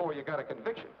go before you got a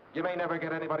conviction. You may never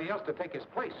get anybody else to take his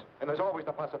place, and there's always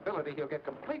the possibility he'll get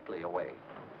completely away.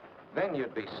 Then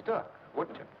you'd be stuck,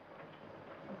 wouldn't you?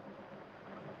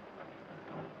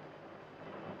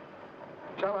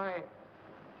 Shall I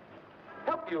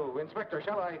help you, Inspector?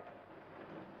 Shall I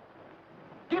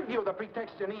give you the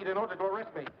pretext you need in order to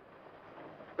arrest me?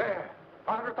 There,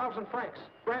 100,000 francs,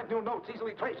 brand new notes,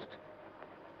 easily traced.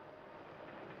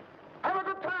 Have a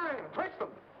good time, trace them.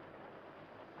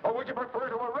 Or would you prefer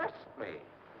to arrest me?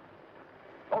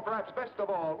 Or perhaps best of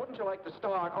all, wouldn't you like to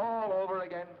start all over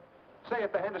again? Say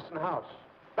at the Henderson house.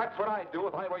 That's what I'd do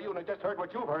if I were you and had just heard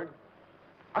what you've heard.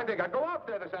 I think I'd go out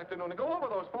there this afternoon and go over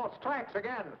those false tracks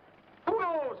again. Who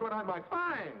knows what I might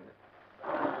find?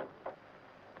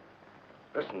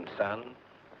 Listen, son.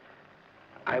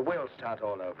 I will start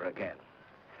all over again.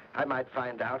 I might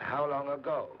find out how long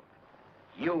ago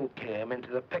you came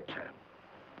into the picture.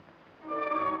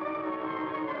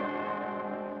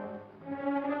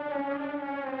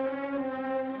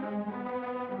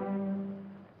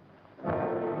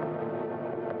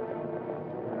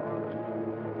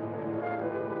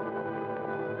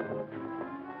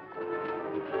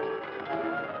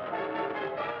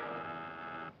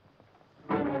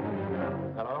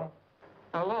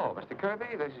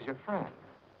 Kirby, this is your friend.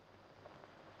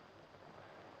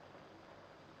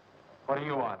 What do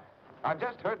you want? I've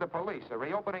just heard the police are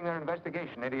reopening their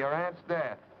investigation into your aunt's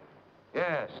death.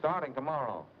 Yes, starting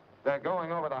tomorrow. They're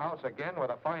going over the house again with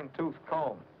a fine-tooth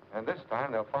comb. And this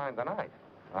time they'll find the knife.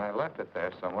 I left it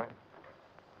there somewhere.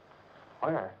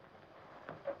 Where?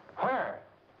 Where?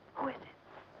 Who is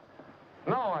it?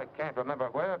 No, I can't remember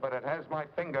where, but it has my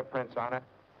fingerprints on it.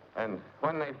 And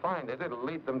when they find it, it'll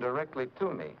lead them directly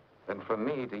to me. Then from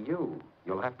me to you,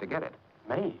 you'll have to get it.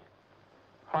 Me?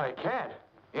 I can't.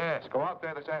 Yes, go out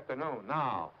there this afternoon,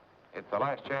 now. It's the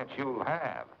last chance you'll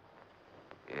have.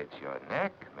 It's your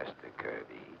neck, Mr.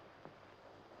 Kirby.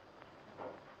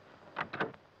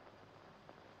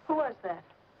 Who was that?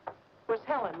 It was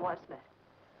Helen, wasn't it?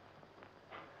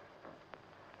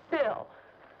 Bill.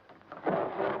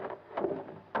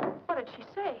 What did she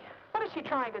say? What is she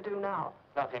trying to do now?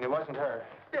 Nothing. It wasn't her.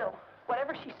 Bill,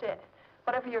 whatever she said,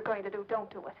 whatever you're going to do, don't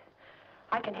do it.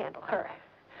 I can handle her.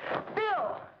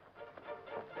 Bill!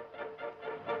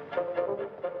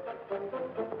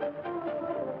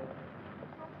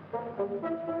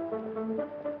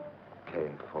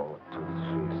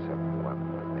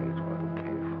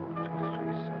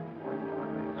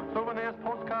 K4237181, Souvenirs,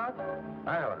 postcards?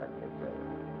 I don't know.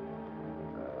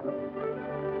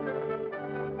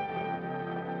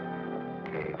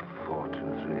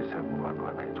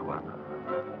 K4237181.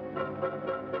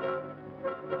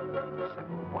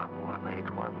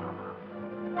 71181.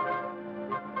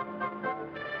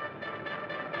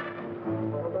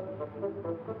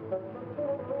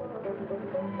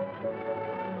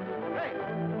 Hey!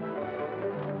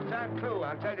 Sound clue.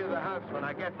 I'll tell you the house when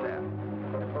I get there.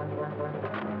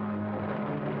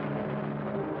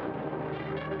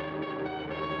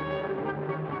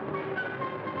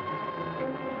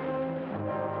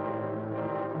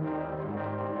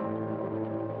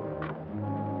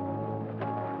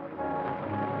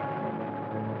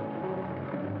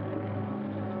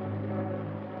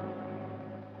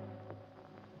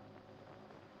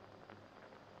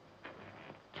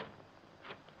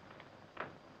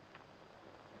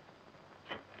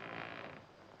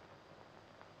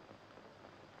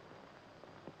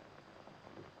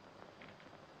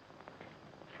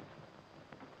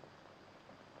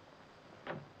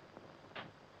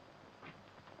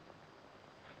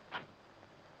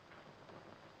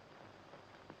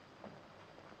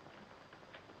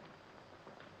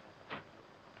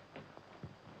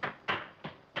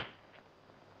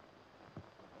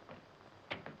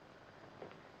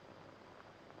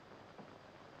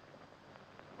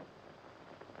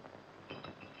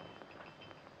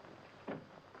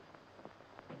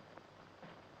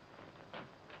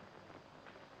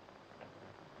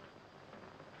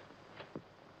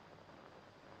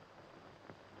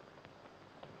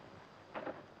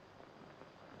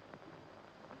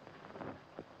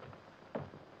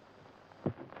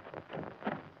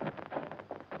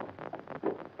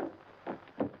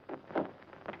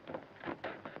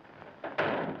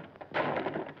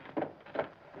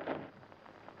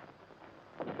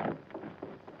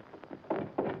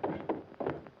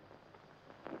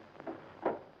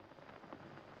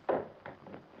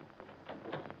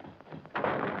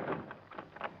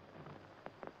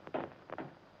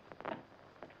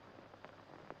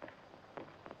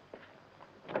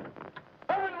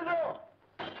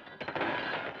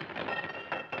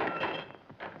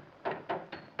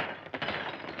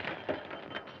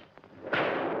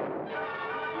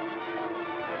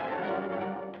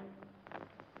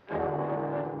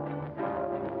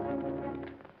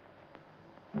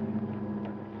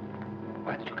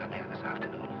 Why did you come here this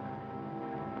afternoon?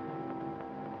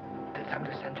 Did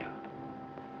somebody send you?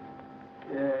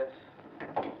 Yes.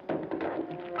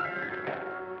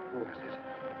 Who was it?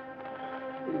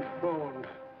 He phoned.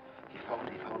 He phoned.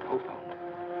 Who phoned?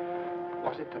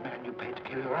 Was it the man you paid to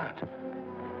kill your aunt?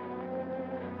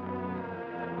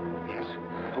 Yes.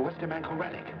 Or was it a man called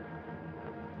Relic?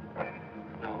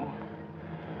 No.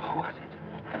 Who was it?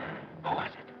 Who was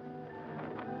it?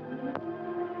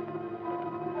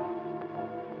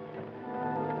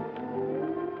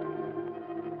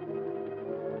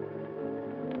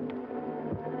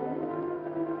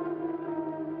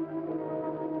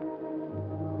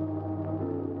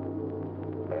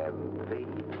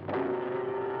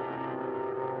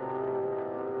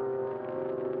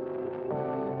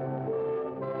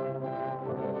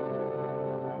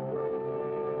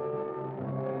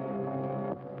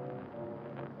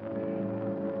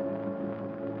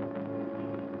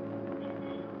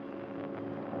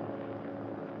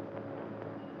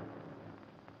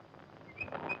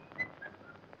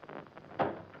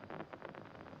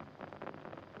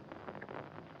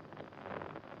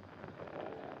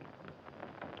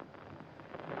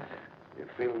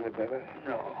 feeling it better?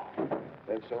 No.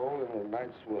 That's all in a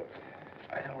night's work.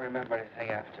 I don't remember anything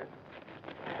after.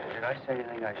 Did I say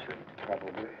anything I shouldn't?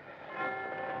 Probably.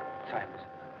 Time is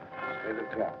it?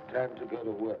 8 o'clock. Time to go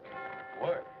to work.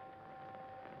 Work?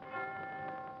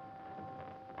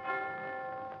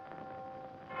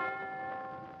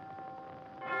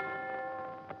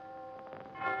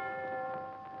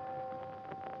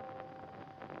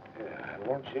 Yeah, I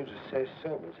want you to stay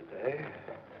sober today.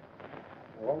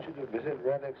 I want you to visit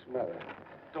Radek's mother.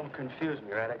 Don't confuse me.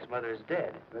 Radek's mother is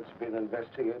dead. That's been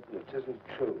investigated, and it isn't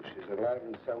true. She's alive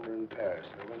and somewhere in Paris.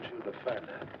 I want you to find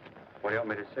her. What do you want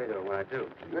me to say to her when I do?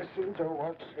 Listen to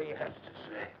what she has to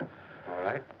say. All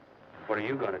right. What are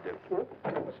you going to do?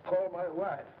 I must call my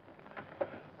wife.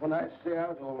 When I stay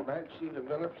out all night, she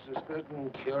develops a certain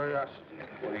curiosity.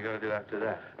 What are you going to do after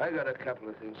that? I got a couple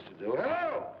of things to do.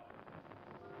 Hello!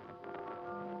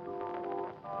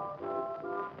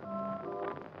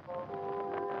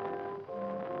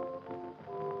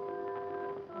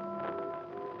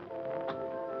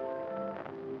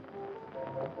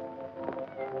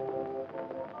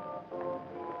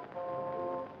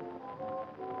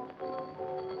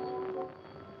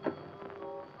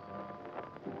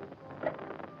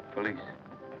 Police.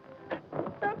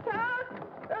 Doctor!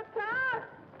 Doctor!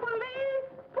 Police!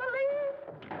 Police!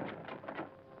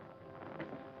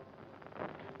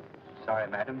 Sorry,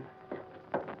 madam.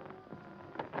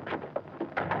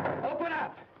 Open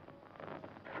up!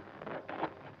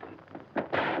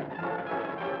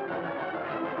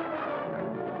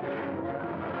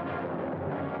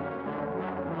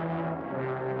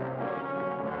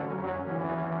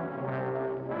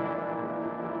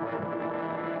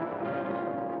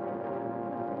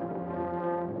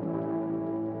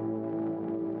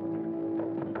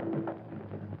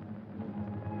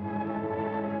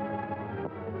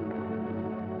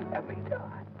 Let me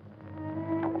die.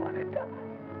 I want to die.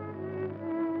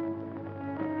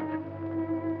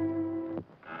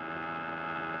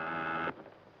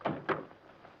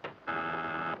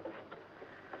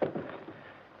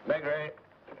 Megray.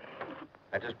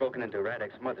 I just broken into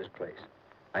Radek's mother's place.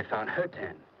 I found her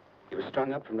tan. He was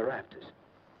strung up from the rafters.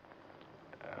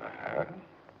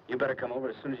 You better come over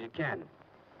as soon as you can.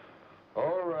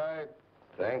 All right.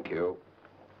 Thank you.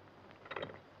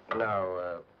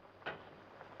 Now,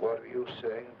 what do you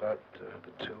say about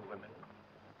the two women?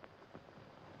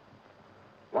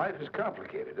 Life is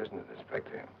complicated, isn't it,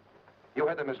 Inspector? You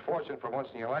had the misfortune for once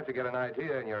in your life to get an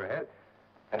idea in your head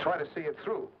and try to see it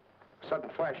through. A sudden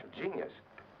flash of genius.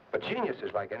 But genius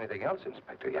is like anything else,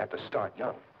 Inspector. You have to start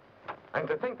young. And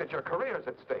to think that your career's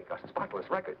at stake, a spotless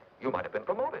record. You might have been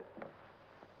promoted.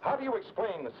 How do you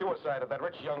explain the suicide of that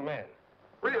rich young man?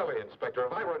 Really, Inspector,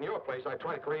 if I were in your place, I'd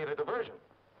try to create a diversion.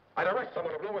 I'd arrest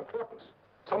someone of no importance.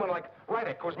 Someone like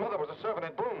Radek, whose mother was a servant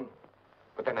at Boone.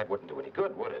 But then that wouldn't do any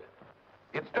good, would it?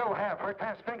 You'd still have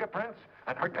Hurtath's fingerprints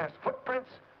and Hurtath's footprints.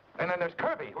 And then there's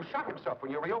Kirby, who shot himself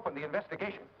when you reopened the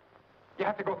investigation. You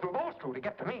have to go through those two to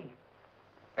get to me.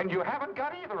 And you haven't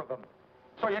got either of them.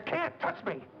 So you can't touch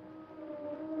me.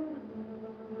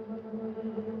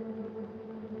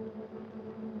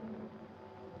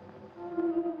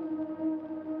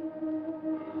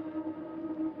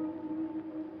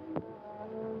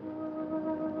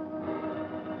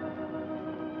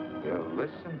 You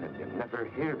listen and you never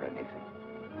hear anything.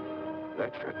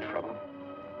 That's your trouble.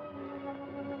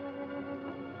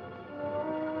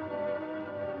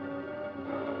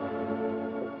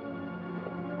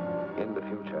 In the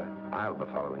future, I'll be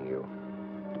following you.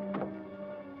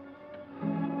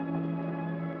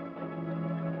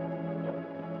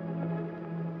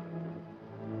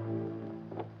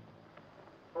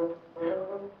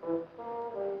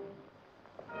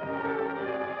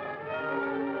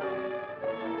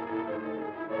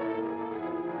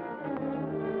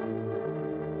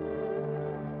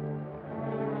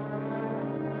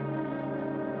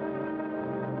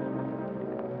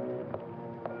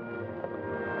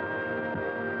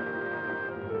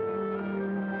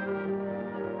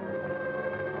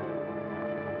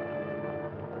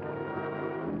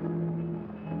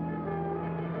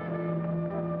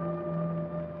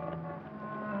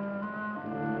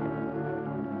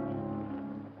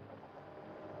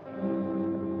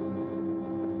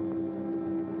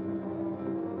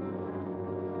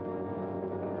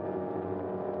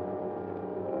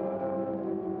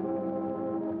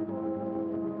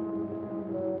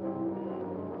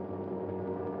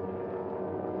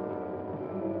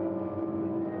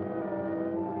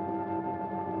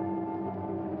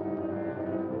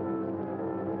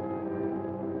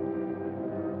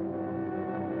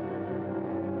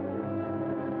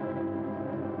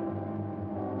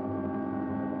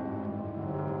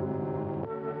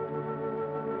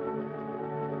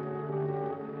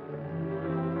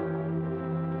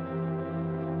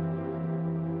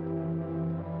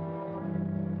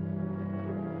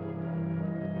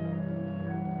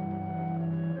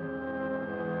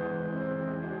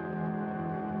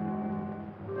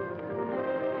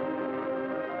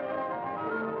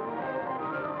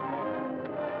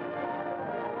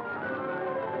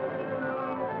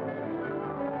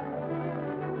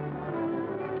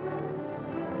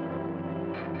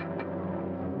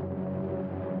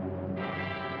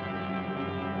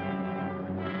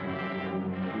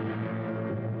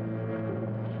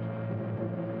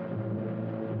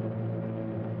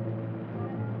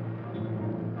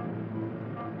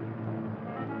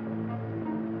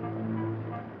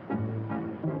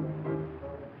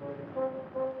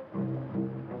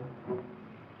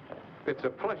 It's a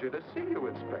pleasure to see you,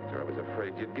 Inspector. I was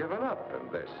afraid you'd given up,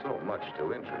 and there's so much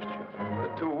to interest you.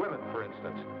 The two women, for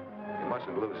instance. You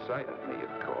mustn't lose sight of me,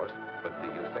 of course. But do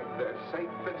you think they're safe,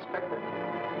 Inspector?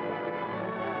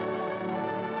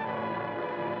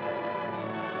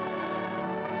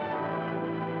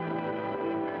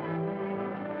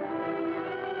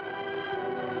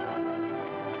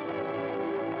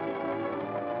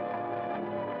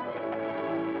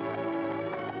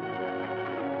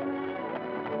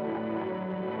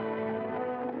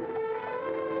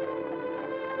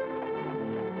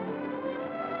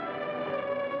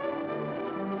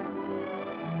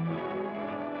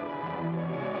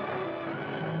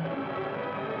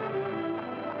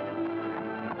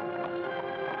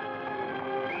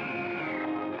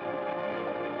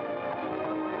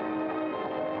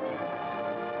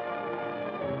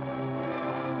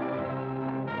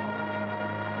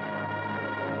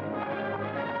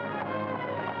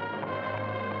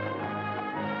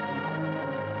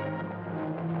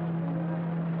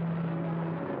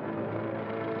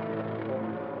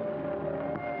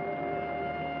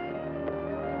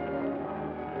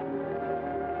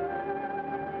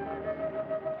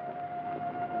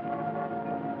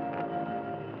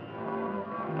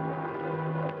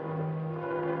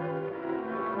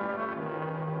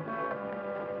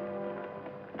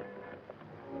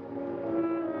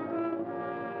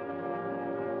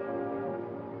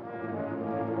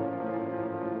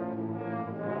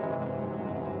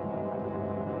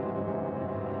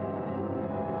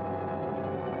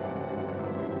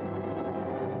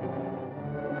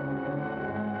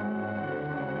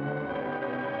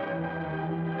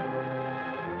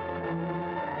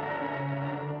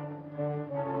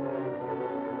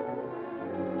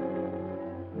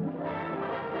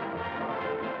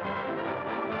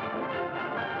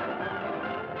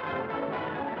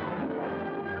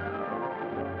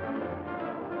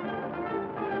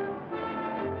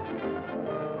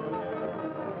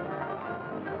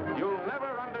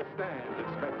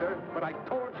 But I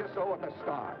told you so at the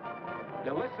start.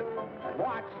 You listen and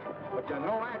watch, but you're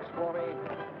no match for me.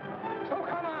 So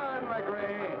come on,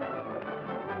 Legree.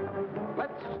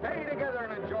 Let's stay together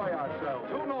and enjoy ourselves.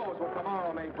 Who knows what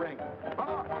tomorrow may bring?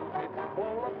 Oh, it's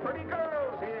full of pretty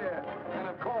girls here. And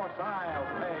of course, I'll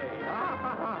pay.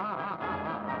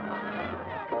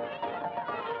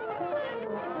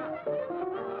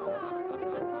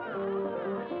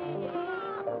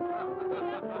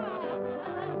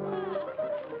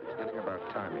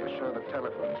 Time. You're sure the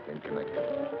telephone's been connected?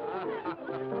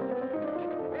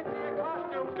 It's your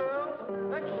costumes, girls.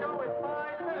 Let's show it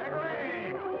 5 minutes.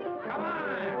 Agree! Come on!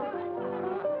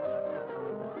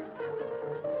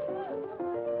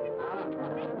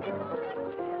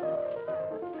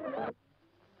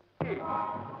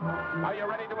 Are you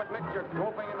ready to admit you're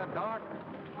groping in the dark?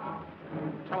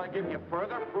 Shall I give you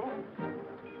further proof?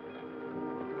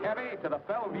 Cabby, to the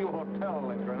Bellevue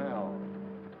Hotel in Grinnell.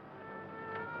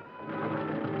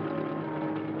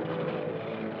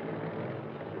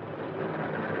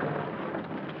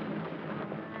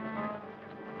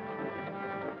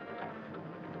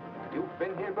 You've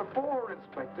been here before,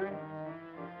 Inspector,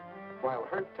 while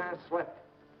Hurtas slept.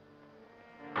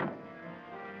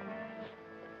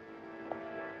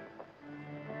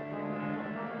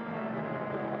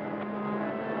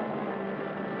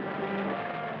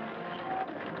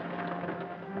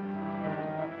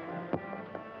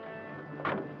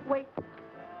 Wait.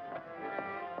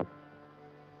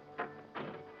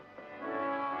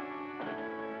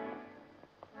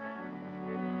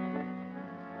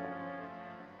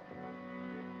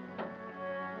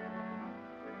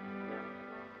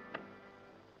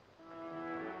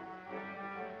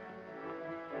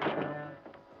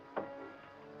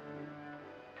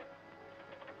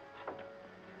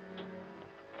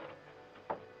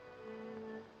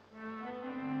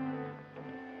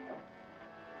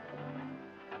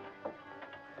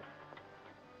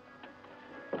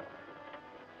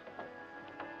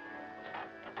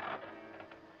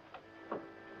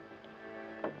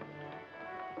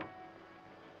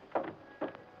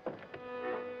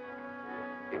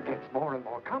 It gets more and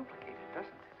more complicated, doesn't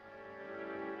it?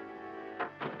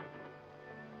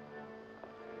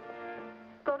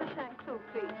 Go to Saint-Cloud,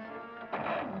 please.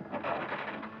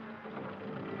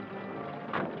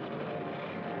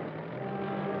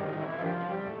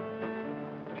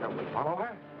 Shall we follow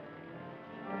her?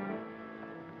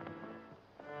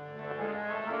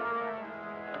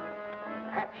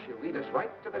 Perhaps she'll lead us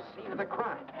right to the scene of the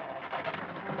crime.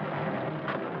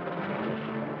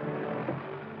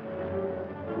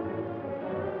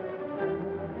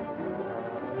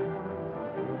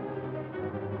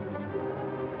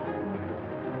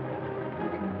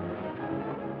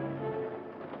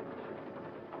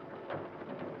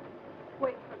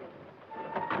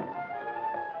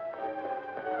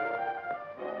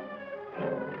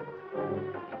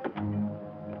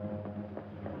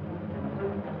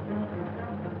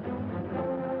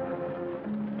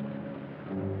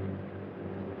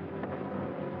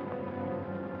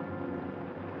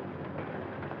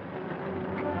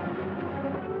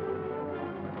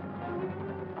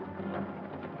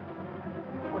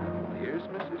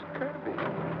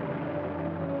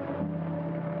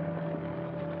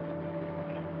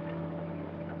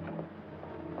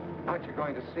 Aren't you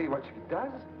going to see what she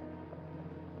does?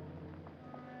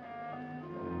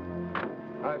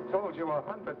 I've told you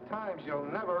 100 times you'll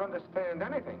never understand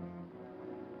anything.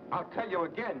 I'll tell you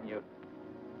again, you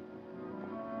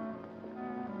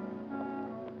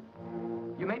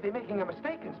may be making a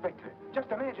mistake, Inspector.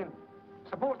 Just imagine.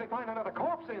 Suppose they find another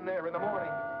corpse in there in the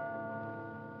morning.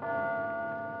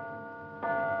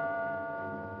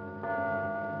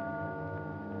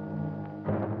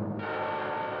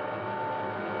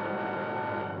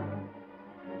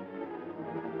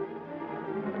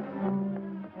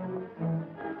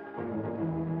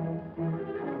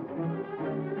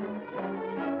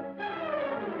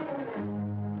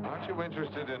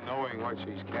 Interested in knowing what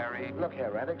she's carrying? Look here,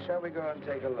 Raddick, shall we go and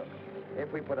take a look?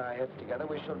 If we put our heads together,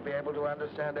 we should be able to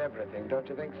understand everything. Don't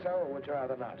you think so, or would you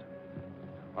rather not?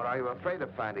 Or are you afraid of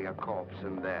finding a corpse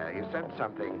in there? You said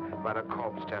something about a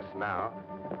corpse just now.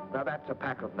 Now, that's a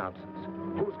pack of nonsense.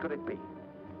 Whose could it be?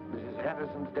 Mrs.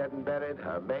 Henderson's dead and buried.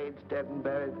 Her maid's dead and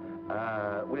buried.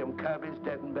 William Kirby's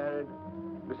dead and buried.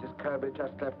 Mrs. Kirby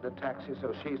just left the taxi,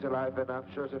 so she's alive enough.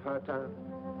 Joseph Hurtown.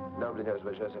 Nobody knows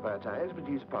where Joseph Hurtown is, but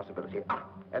he's a possibility.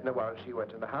 Edna Warren, she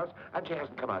went in the house, and she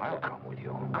hasn't come out yet. I'll come with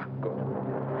you. Good.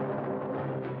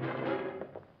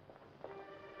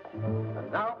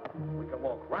 And now, we can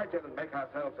walk right in and make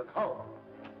ourselves at home.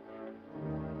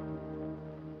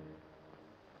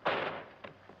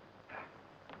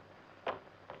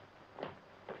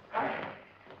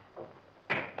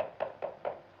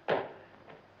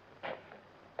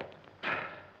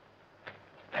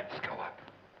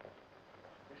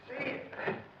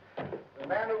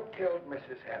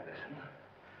 Mrs. Henderson,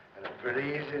 and a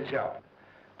pretty easy job.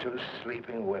 2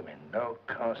 sleeping women, no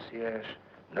concierge,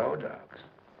 no dogs.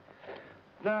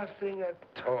 Nothing at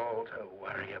all to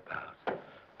worry about.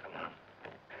 Come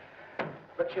on.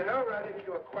 But you know, Raddick,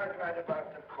 you were quite right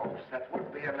about the corpse. That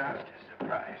would be a nasty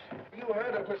surprise. You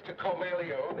heard of Mr.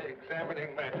 Comelio, the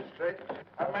examining magistrate,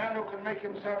 a man who can make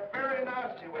himself very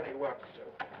nasty when he wants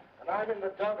to. And I'm in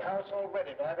the doghouse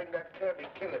already for having that Kirby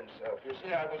kill himself. You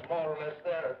see, I was more or less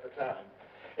there at the time.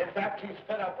 In fact, he's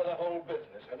fed up with the whole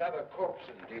business. Another corpse,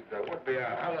 indeed, there would be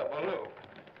a hullabaloo.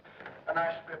 And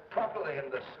I spit properly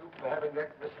in the soup for having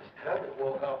let Mrs. Kirby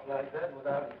walk off like that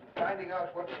without finding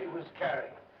out what she was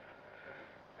carrying.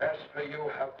 As for you,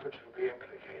 how could you be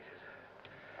implicated?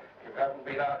 You haven't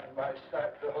been out of my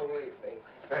sight the whole evening.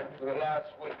 In fact, for the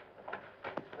last week,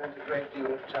 we spent a great deal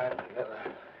of time together.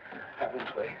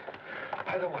 Haven't we?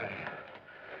 By the way,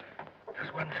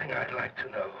 there's one thing I'd like to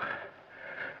know.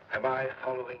 Am I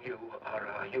following you, or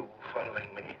are you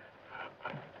following me?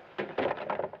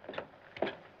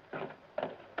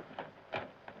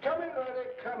 Come in,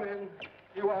 Raddick, come in.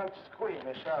 You aren't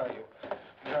squeamish, are you?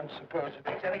 You don't suppose it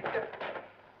makes any difference?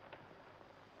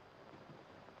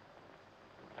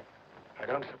 I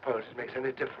don't suppose it makes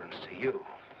any difference to you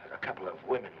that a couple of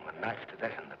women were knifed to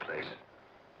death in the place.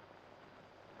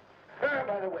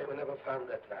 By the way, we never found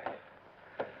that knife.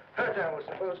 Hurtown was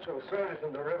supposed to have thrown it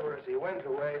in the river as he went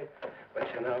away, but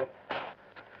you know,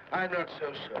 I'm not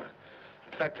so sure.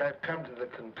 In fact, I've come to the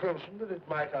conclusion that it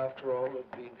might, after all,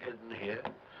 have been hidden here.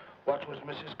 What was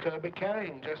Mrs. Kirby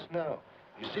carrying just now?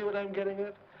 You see what I'm getting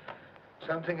at?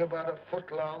 Something about a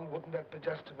foot long. Wouldn't that be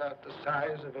just about the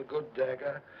size of a good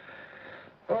dagger?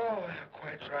 Oh, you're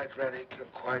quite right, Raddick. You're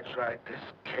quite right. This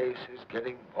case is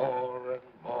getting more and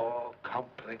more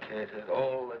complicated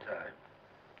all the time.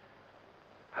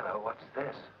 Hello, what's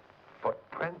this?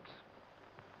 Footprints?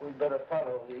 We'd better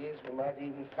follow these. We might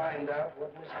even find out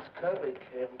what Mrs. Kirby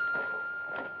came for.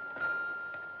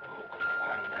 Who could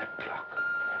wind that clock?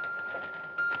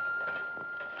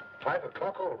 5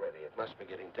 o'clock already. It must be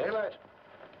getting daylight.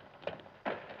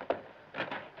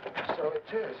 So it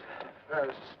is.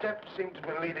 Steps seem to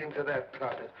be leading to that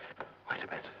closet. Wait a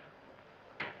minute.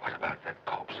 What about that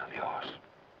corpse of yours?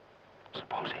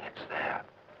 Supposing it's there.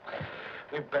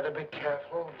 We'd better be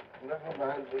careful. Never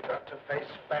mind, we've got to face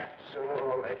facts sooner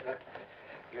or later.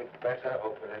 You'd better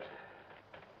open it.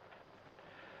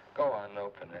 Go on,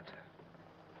 open it.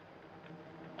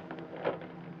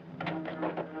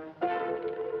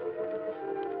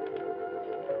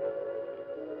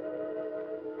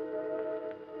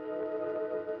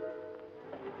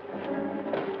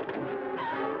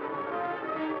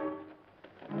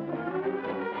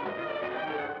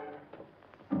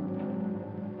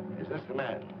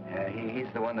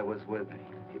 He's the one that was with me.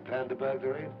 He planned the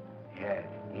burglary? Yeah.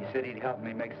 He said he'd help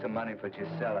me make some money for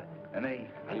Gisela. And then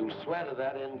You swear to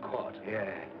that in court? Yeah.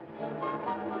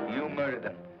 You murdered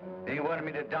them. Then you wanted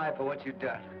me to die for what you'd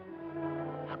done.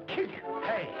 I'll kill you.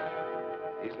 Hey!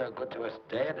 He's no good to us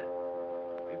dead.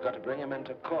 We've I've got to bring him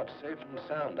into court, safe and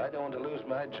sound. I don't want to lose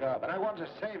my job, and I want to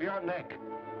save your neck.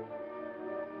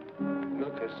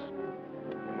 Lucas,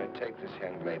 you may take this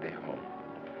young lady home.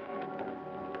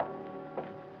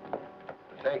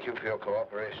 Thank you for your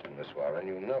cooperation, Miss Warren.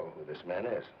 You know who this man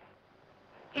is.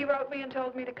 He wrote me and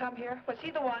told me to come here. Was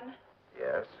he the one?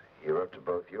 Yes, he wrote to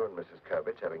both you and Mrs.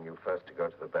 Kirby, telling you first to go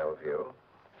to the Bellevue,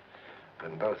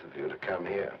 then both of you to come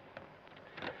here.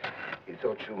 He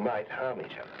thought you might harm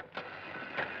each other.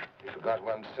 He forgot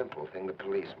one simple thing: the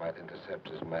police might intercept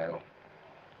his mail.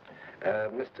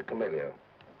 Mr. Camillo.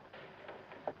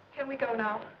 Can we go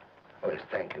now? Oh, yes,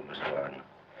 thank you, Miss Warren.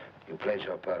 You played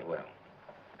your part well.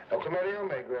 Oh, Camillo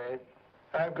Maigret,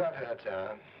 I've got her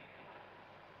town.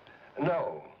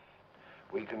 No,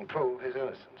 we can prove his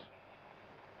innocence.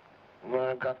 Well,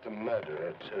 I've got the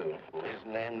murderer, too. His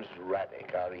name's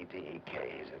Radek,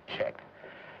 R-E-D-E-K. He's a Czech.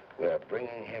 We're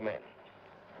bringing him in.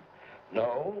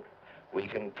 No, we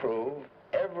can prove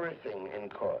everything in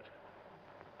court.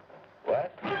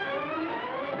 What? He's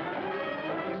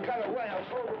got away. I'll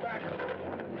throw him back. Put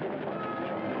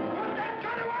that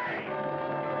gun away!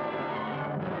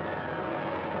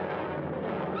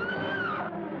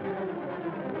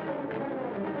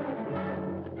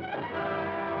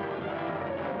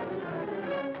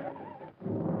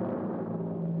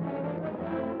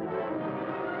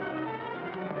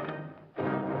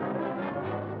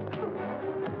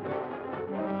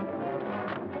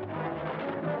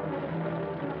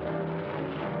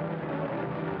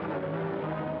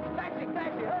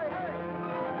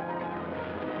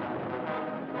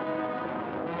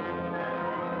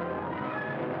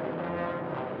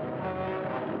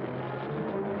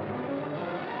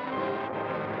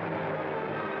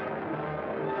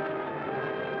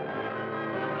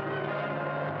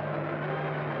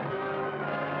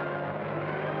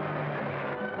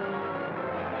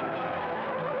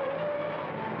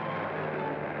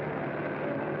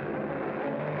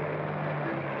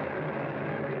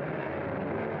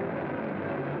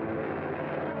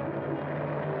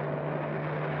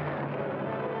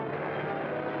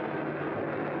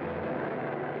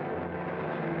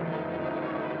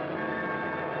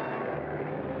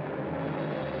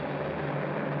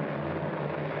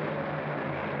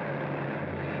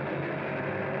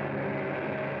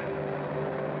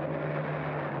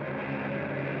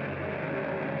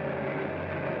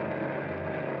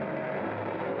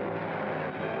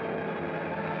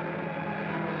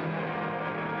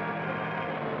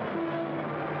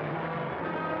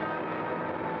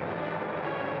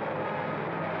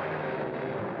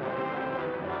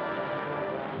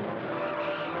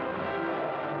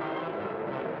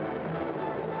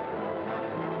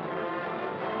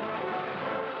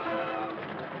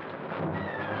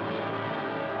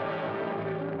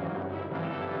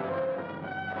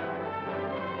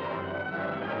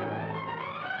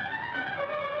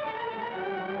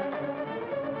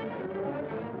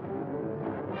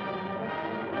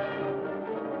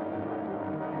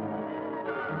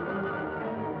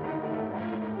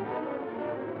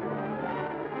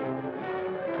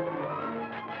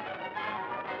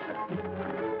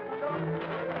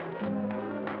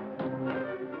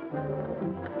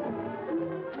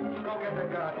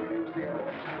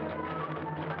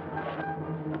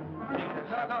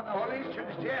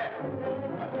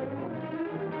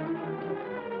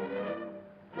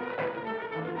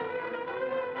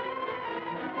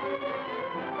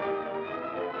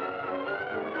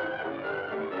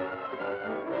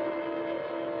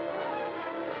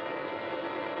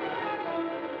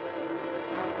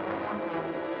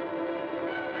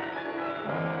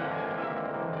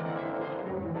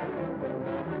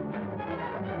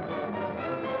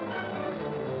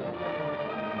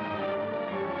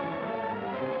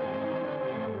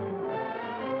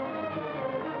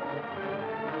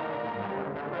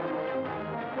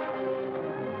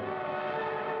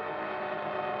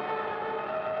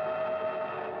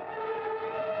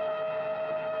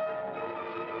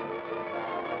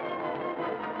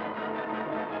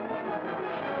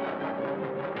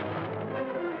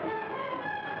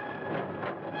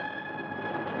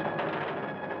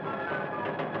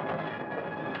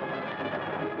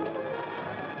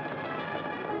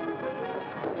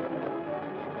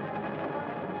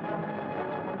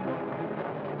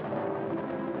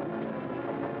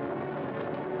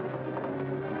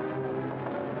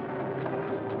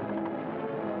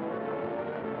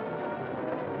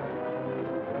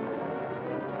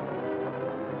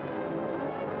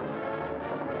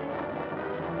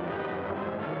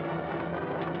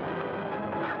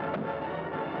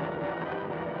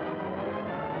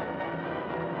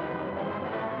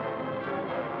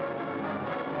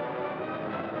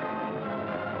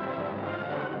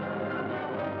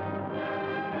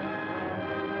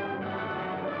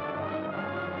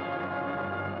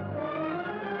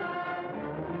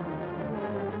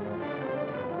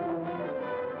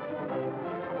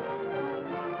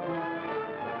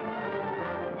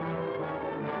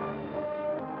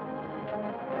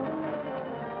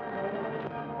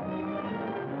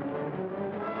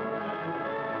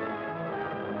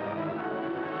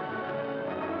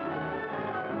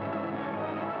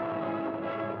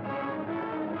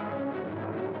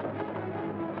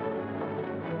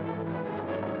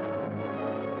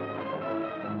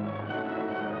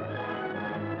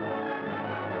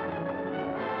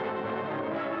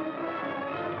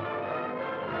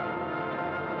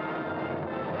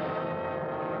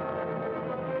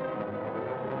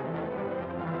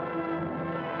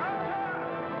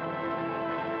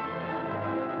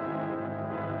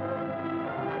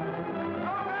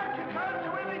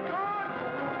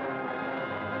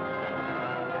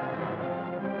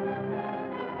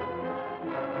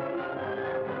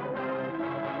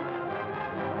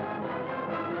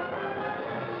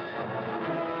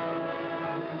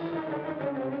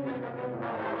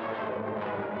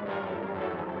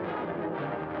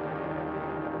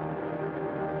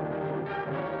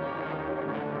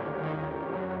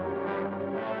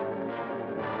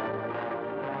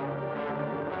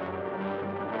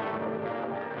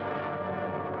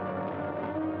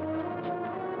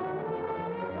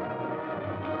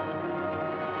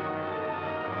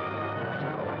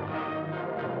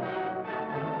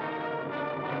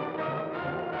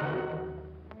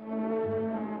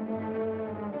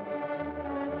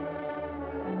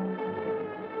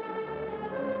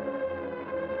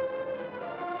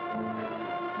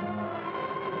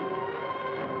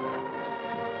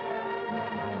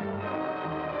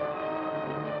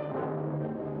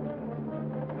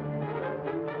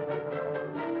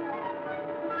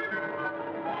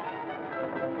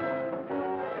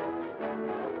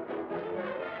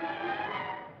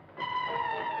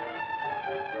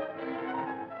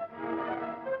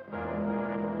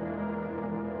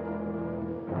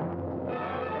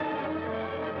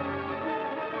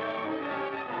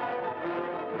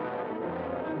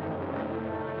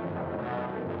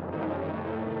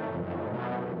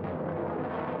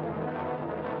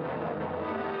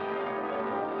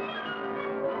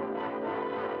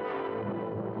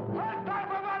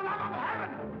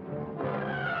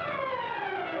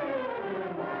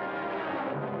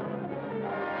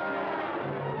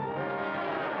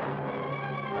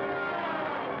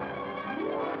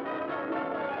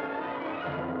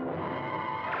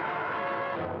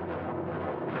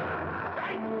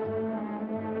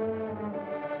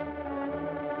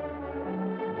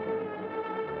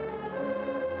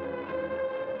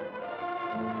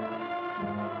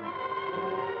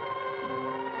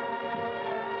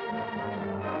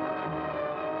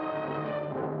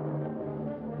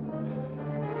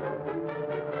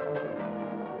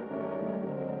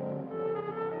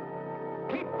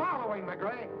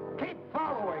 Keep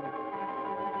following.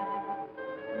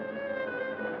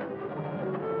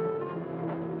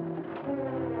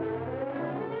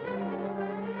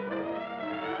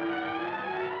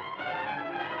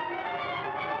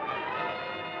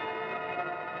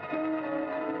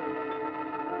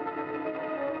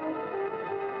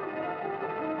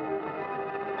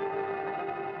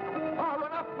 Far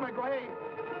enough, McGray.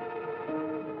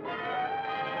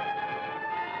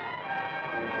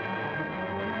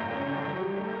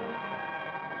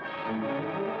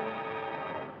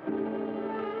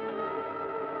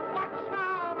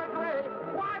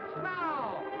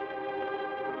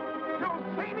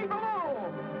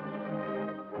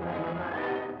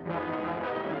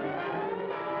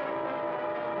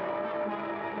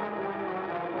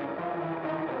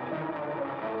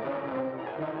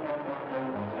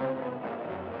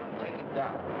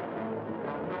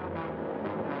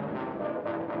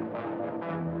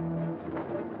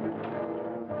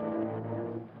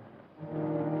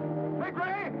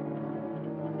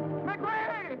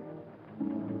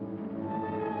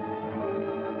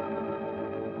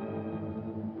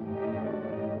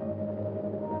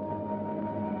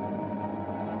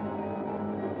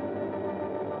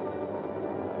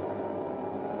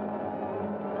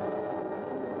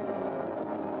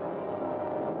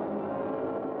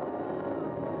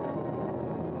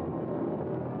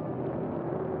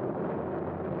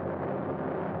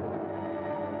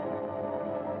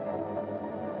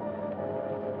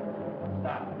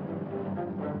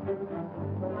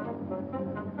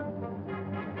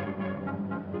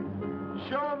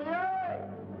 Show me,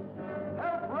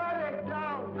 help Reddick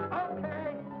down.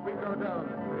 Okay, we go down.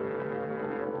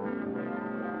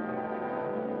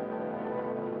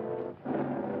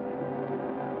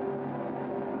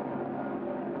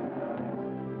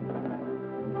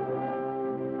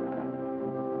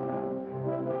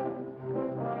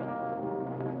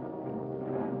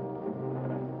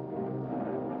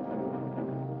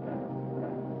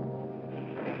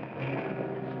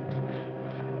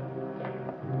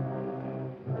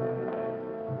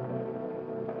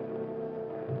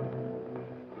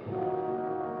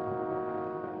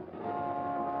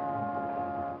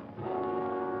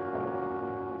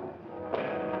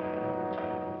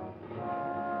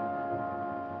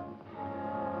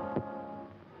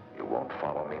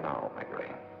 Follow me now,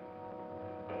 McGray.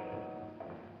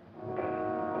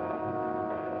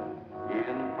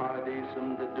 In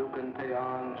paradisum deducent te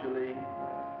angeli,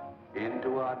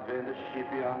 into adventus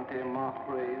scipiante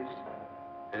macres,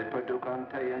 et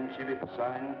perducante in civit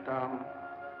sanctam,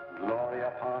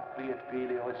 gloria Patri et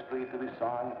Filio Spiritui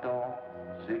Sancto,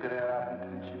 sic erat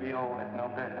in principio et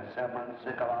nunc et semper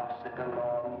secula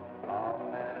seculorum.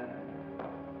 Amen.